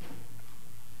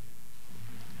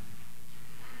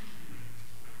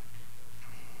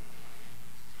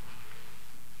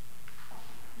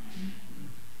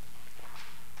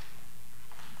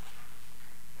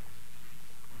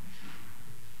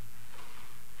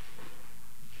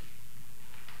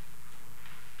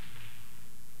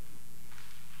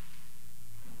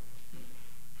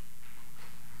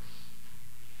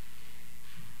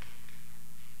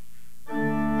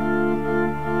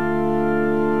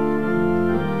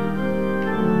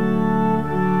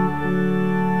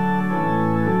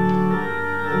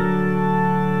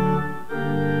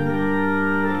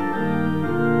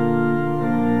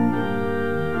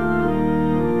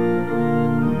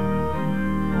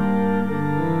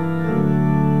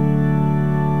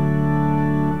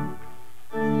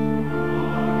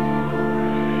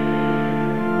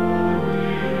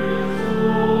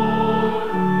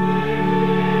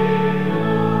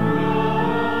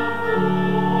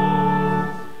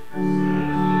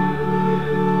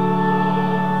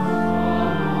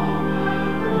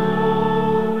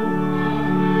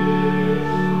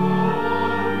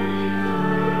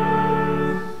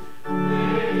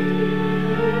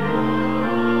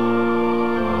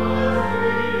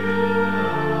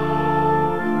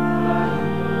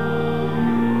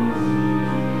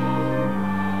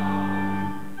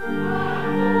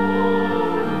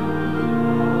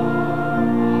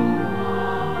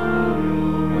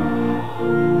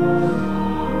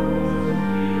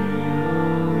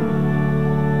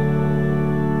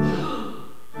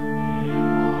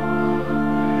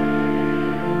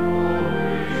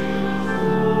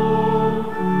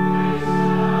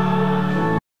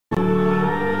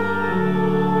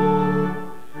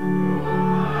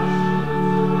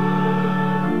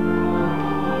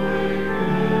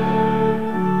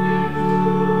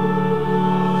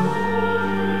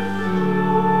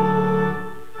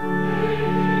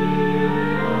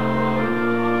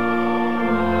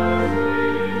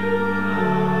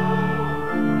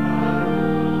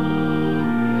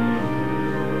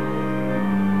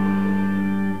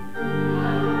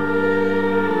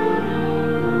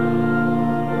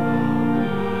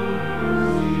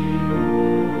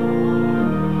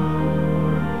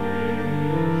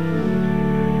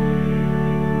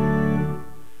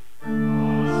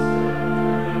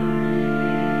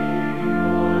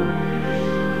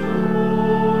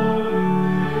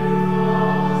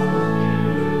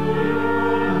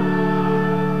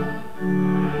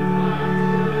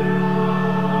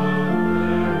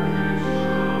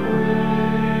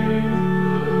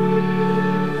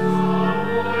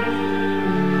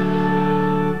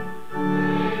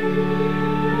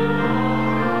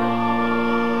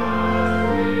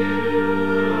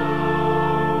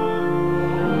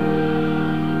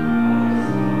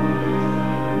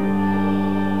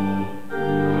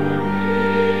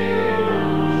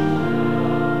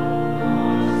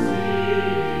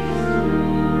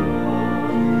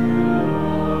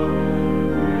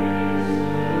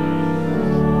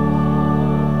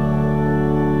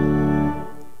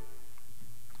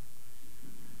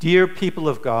 Dear people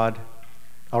of God,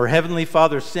 our Heavenly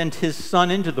Father sent his Son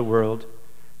into the world,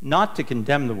 not to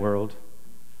condemn the world,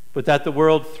 but that the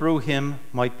world through him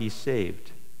might be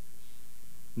saved,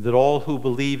 that all who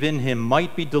believe in him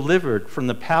might be delivered from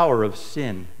the power of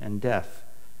sin and death,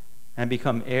 and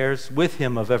become heirs with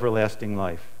him of everlasting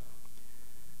life.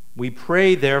 We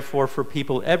pray, therefore, for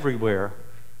people everywhere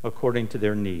according to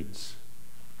their needs.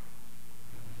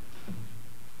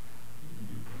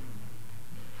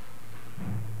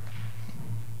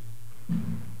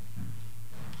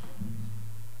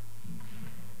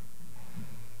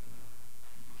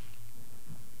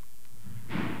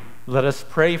 Let us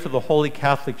pray for the Holy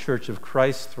Catholic Church of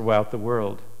Christ throughout the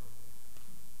world,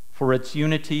 for its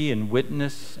unity in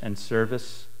witness and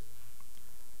service,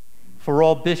 for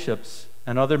all bishops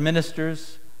and other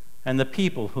ministers and the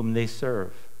people whom they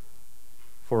serve,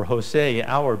 for Jose,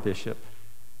 our bishop,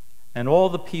 and all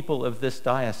the people of this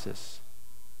diocese,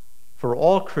 for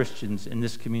all Christians in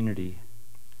this community,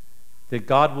 that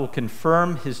God will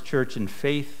confirm his church in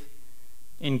faith,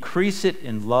 increase it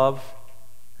in love,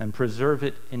 and preserve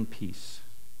it in peace.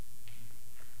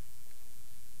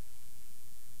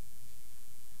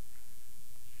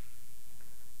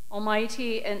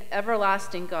 Almighty and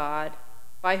everlasting God,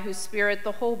 by whose Spirit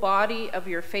the whole body of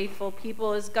your faithful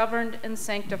people is governed and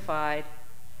sanctified,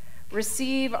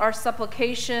 receive our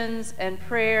supplications and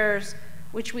prayers,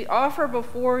 which we offer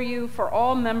before you for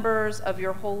all members of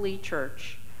your holy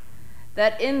church,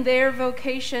 that in their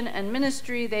vocation and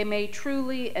ministry they may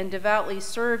truly and devoutly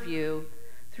serve you,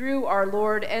 through our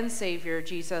Lord and Savior,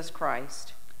 Jesus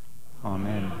Christ.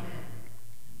 Amen.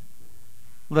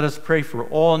 Let us pray for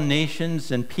all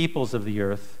nations and peoples of the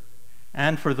earth,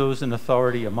 and for those in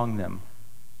authority among them.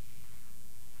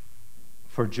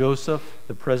 For Joseph,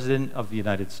 the President of the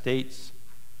United States,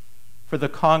 for the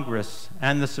Congress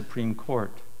and the Supreme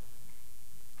Court,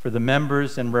 for the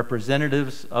members and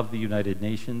representatives of the United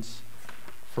Nations,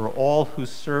 for all who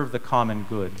serve the common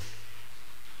good,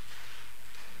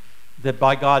 that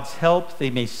by God's help they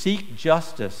may seek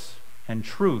justice and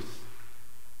truth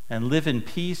and live in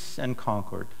peace and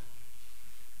concord.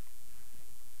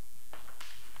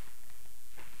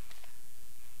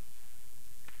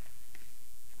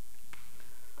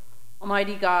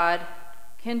 Almighty God,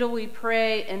 kindle, we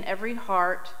pray, in every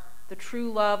heart the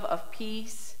true love of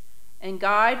peace, and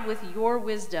guide with your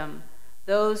wisdom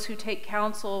those who take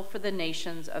counsel for the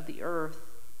nations of the earth,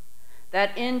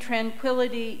 that in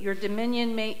tranquility your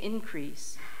dominion may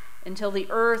increase until the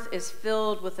earth is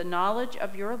filled with the knowledge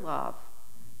of your love.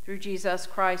 Through Jesus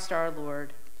Christ our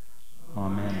Lord.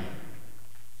 Amen.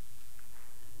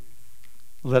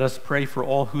 Let us pray for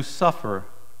all who suffer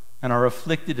and are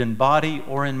afflicted in body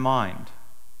or in mind,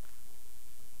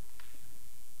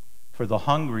 for the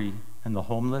hungry and the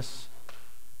homeless,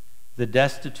 the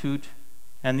destitute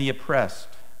and the oppressed,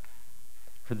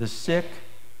 for the sick,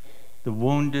 the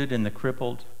wounded and the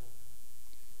crippled,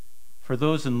 for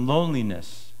those in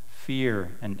loneliness,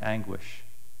 fear, and anguish,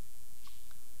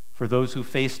 for those who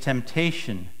face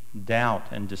temptation, doubt,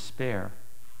 and despair,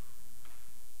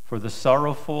 for the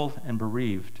sorrowful and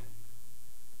bereaved,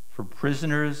 for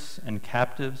prisoners and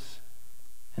captives,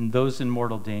 and those in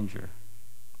mortal danger,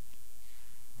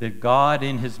 that God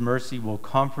in his mercy will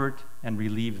comfort and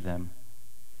relieve them,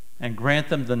 and grant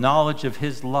them the knowledge of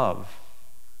his love,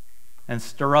 and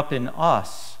stir up in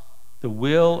us the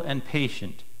will and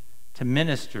patience to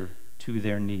minister to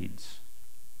their needs.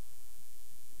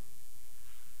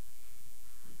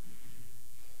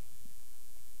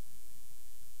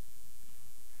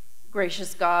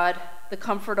 Gracious God, the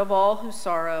comfort of all who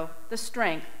sorrow, the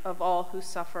strength of all who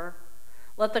suffer,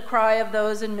 let the cry of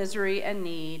those in misery and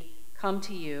need come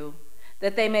to you,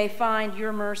 that they may find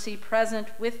your mercy present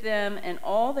with them in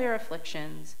all their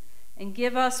afflictions, and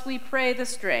give us, we pray, the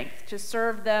strength to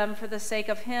serve them for the sake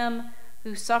of him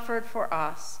who suffered for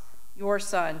us, your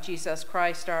Son, Jesus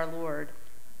Christ our Lord.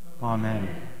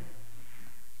 Amen.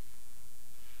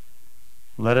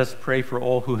 Let us pray for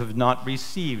all who have not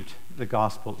received the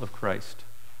gospel of Christ,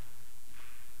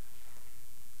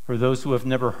 for those who have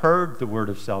never heard the word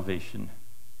of salvation,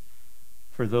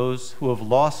 for those who have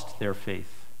lost their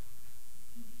faith,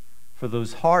 for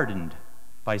those hardened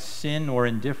by sin or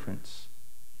indifference,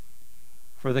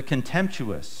 for the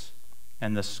contemptuous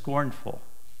and the scornful,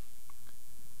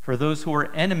 for those who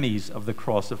are enemies of the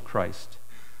cross of Christ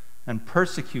and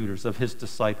persecutors of his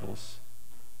disciples,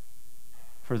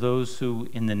 for those who,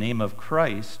 in the name of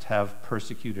Christ, have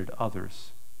persecuted others,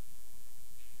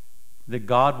 that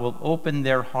God will open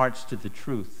their hearts to the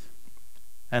truth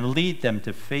and lead them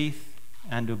to faith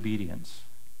and obedience.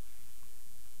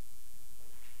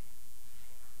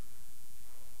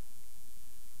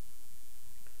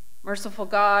 Merciful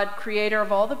God, creator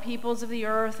of all the peoples of the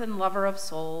earth and lover of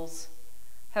souls,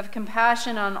 have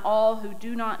compassion on all who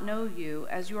do not know you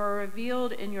as you are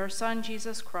revealed in your Son,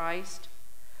 Jesus Christ.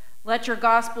 Let your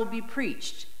gospel be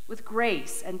preached with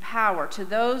grace and power to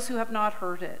those who have not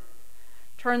heard it.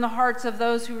 Turn the hearts of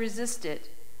those who resist it,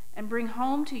 and bring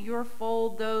home to your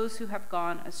fold those who have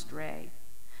gone astray,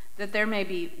 that there may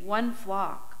be one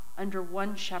flock under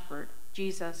one shepherd,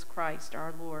 Jesus Christ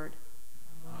our Lord.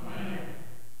 Amen.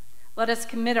 Let us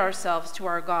commit ourselves to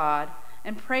our God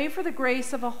and pray for the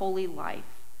grace of a holy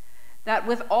life, that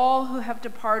with all who have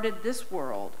departed this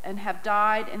world and have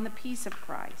died in the peace of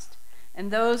Christ,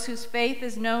 and those whose faith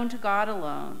is known to God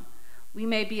alone, we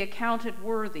may be accounted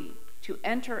worthy to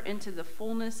enter into the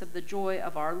fullness of the joy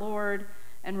of our Lord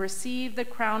and receive the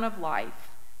crown of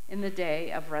life in the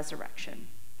day of resurrection.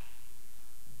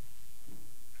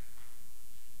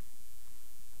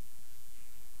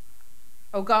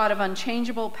 O God of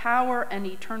unchangeable power and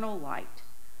eternal light,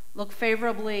 look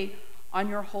favorably on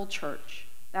your whole church,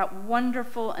 that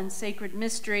wonderful and sacred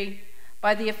mystery,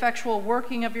 by the effectual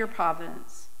working of your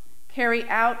providence. Carry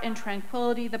out in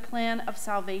tranquility the plan of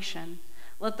salvation.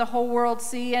 Let the whole world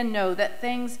see and know that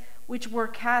things which were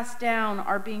cast down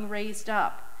are being raised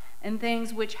up, and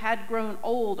things which had grown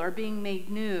old are being made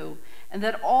new, and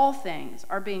that all things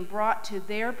are being brought to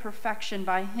their perfection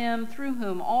by him through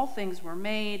whom all things were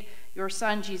made, your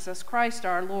Son, Jesus Christ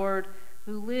our Lord,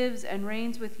 who lives and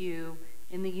reigns with you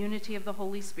in the unity of the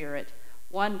Holy Spirit,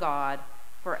 one God,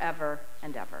 forever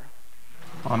and ever.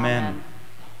 Amen. Amen.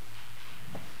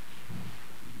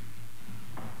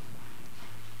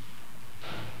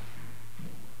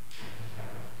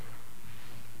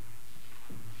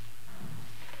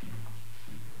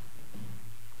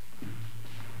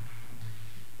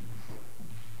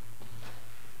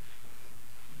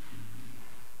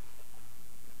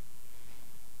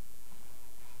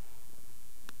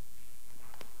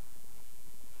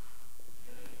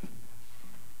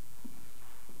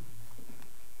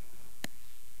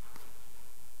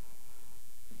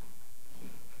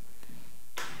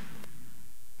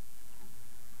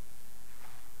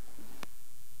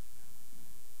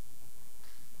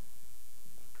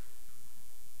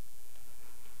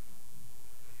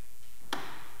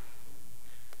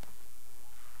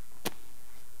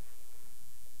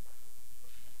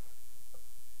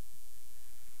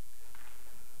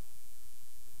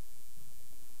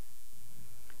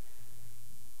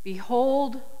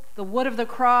 Behold the wood of the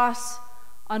cross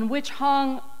on which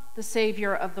hung the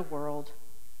Savior of the world.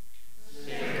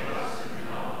 Save us and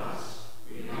help us.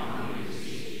 We humbly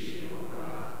beseech you, O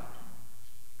God.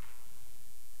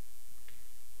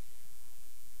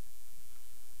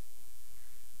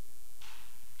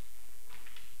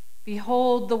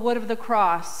 Behold the wood of the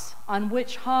cross on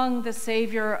which hung the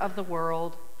Savior of the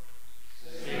world.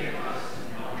 Save us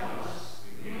and help us.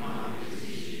 We humbly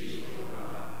beseech you, O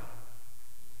God.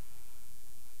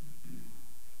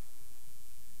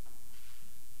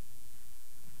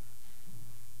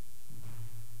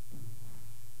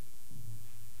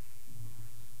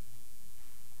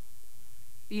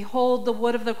 Behold the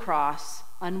wood of the cross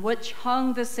on which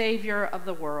hung the Savior of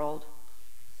the world.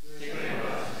 Save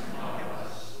us and help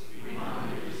us. We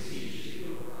humbly beseech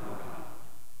you, O God.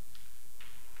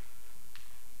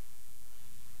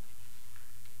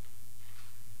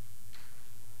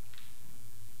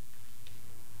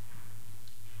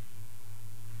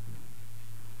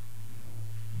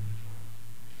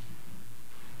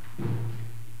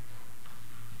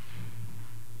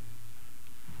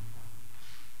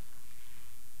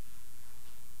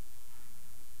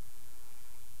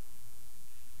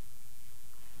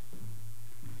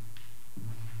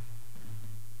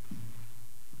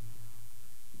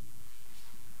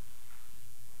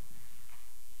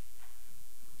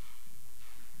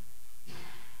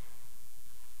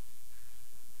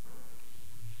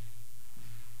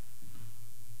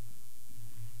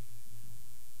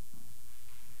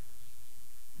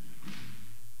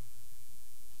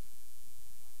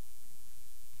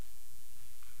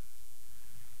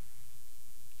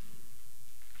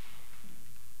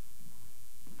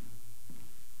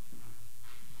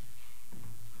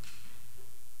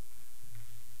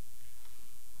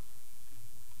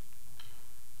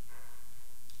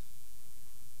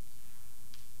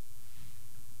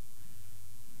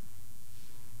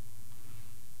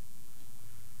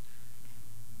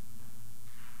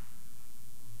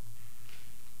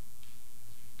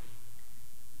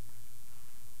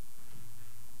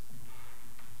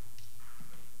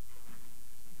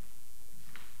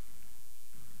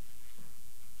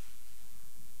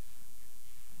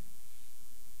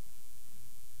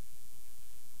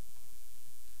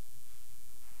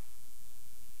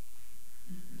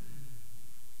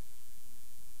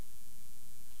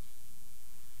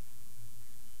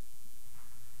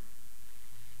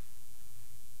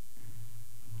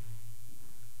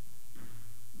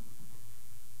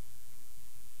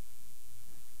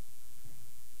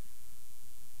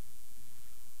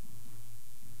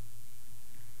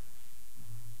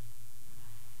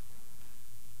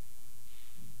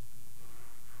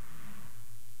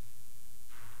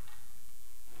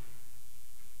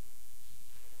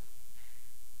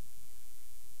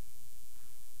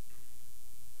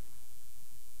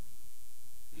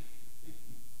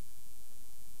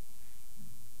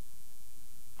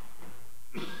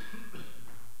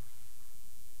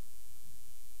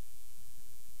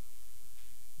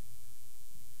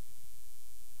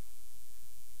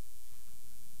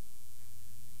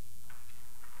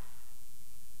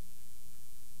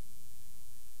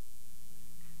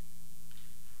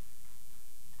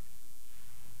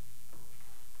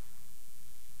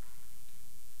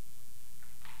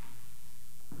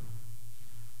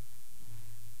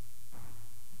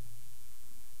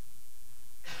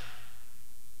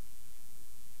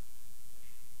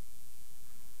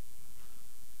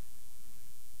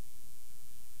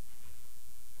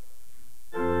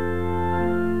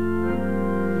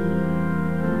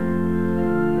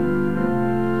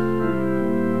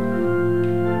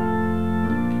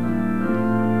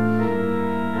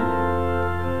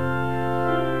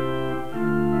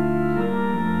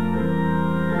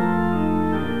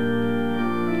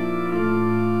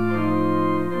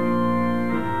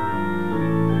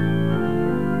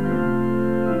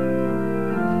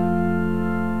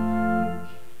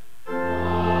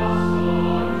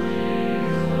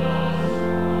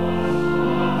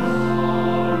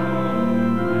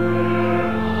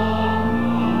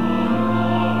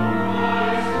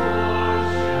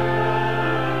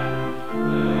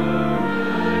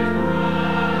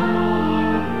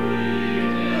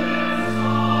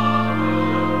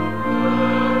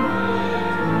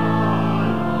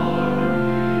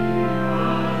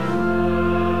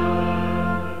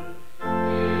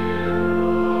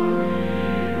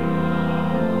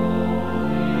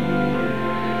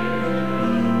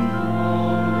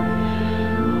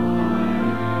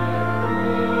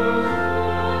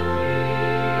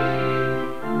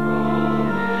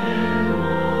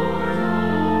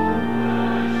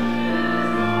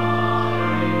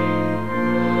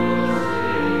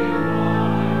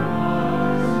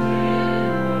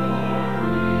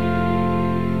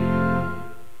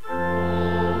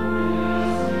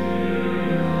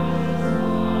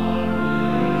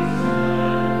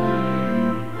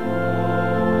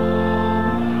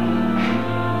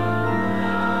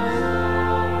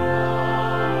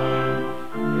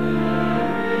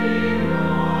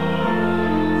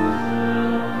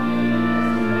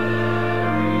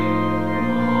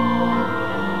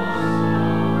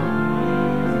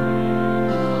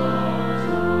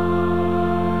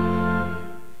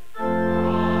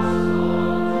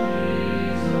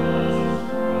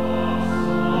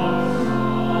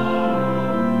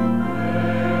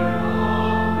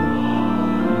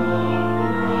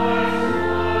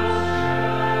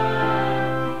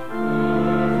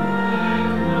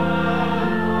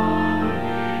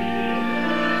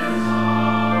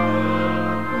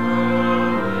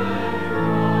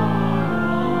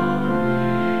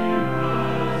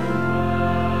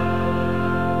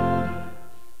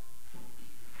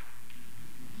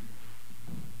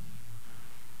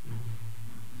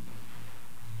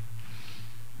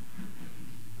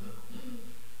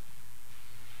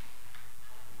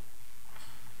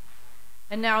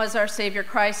 And now, as our Savior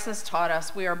Christ has taught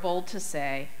us, we are bold to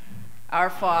say, Our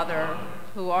Father,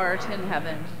 who art in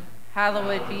heaven,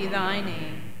 hallowed be thy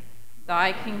name.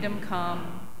 Thy kingdom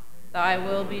come, thy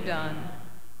will be done,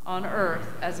 on earth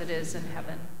as it is in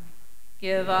heaven.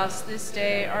 Give us this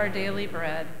day our daily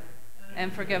bread,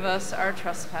 and forgive us our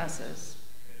trespasses,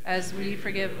 as we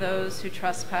forgive those who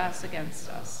trespass against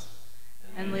us.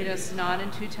 And lead us not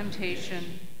into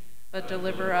temptation, but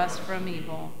deliver us from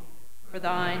evil. For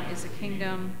thine is the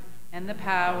kingdom, and the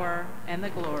power, and the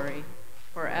glory,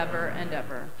 forever and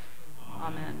ever.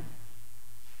 Amen.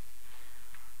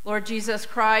 Lord Jesus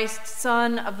Christ,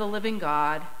 Son of the living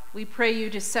God, we pray you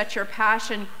to set your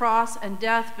passion, cross, and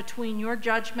death between your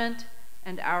judgment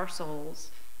and our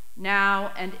souls,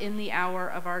 now and in the hour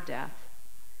of our death.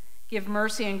 Give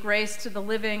mercy and grace to the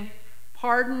living,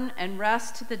 pardon and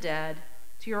rest to the dead,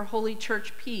 to your holy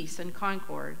church peace and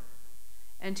concord,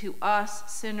 and to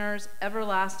us sinners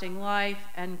everlasting life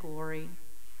and glory.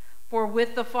 For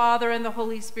with the Father and the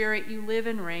Holy Spirit you live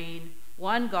and reign,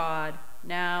 one God,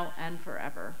 now and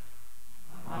forever.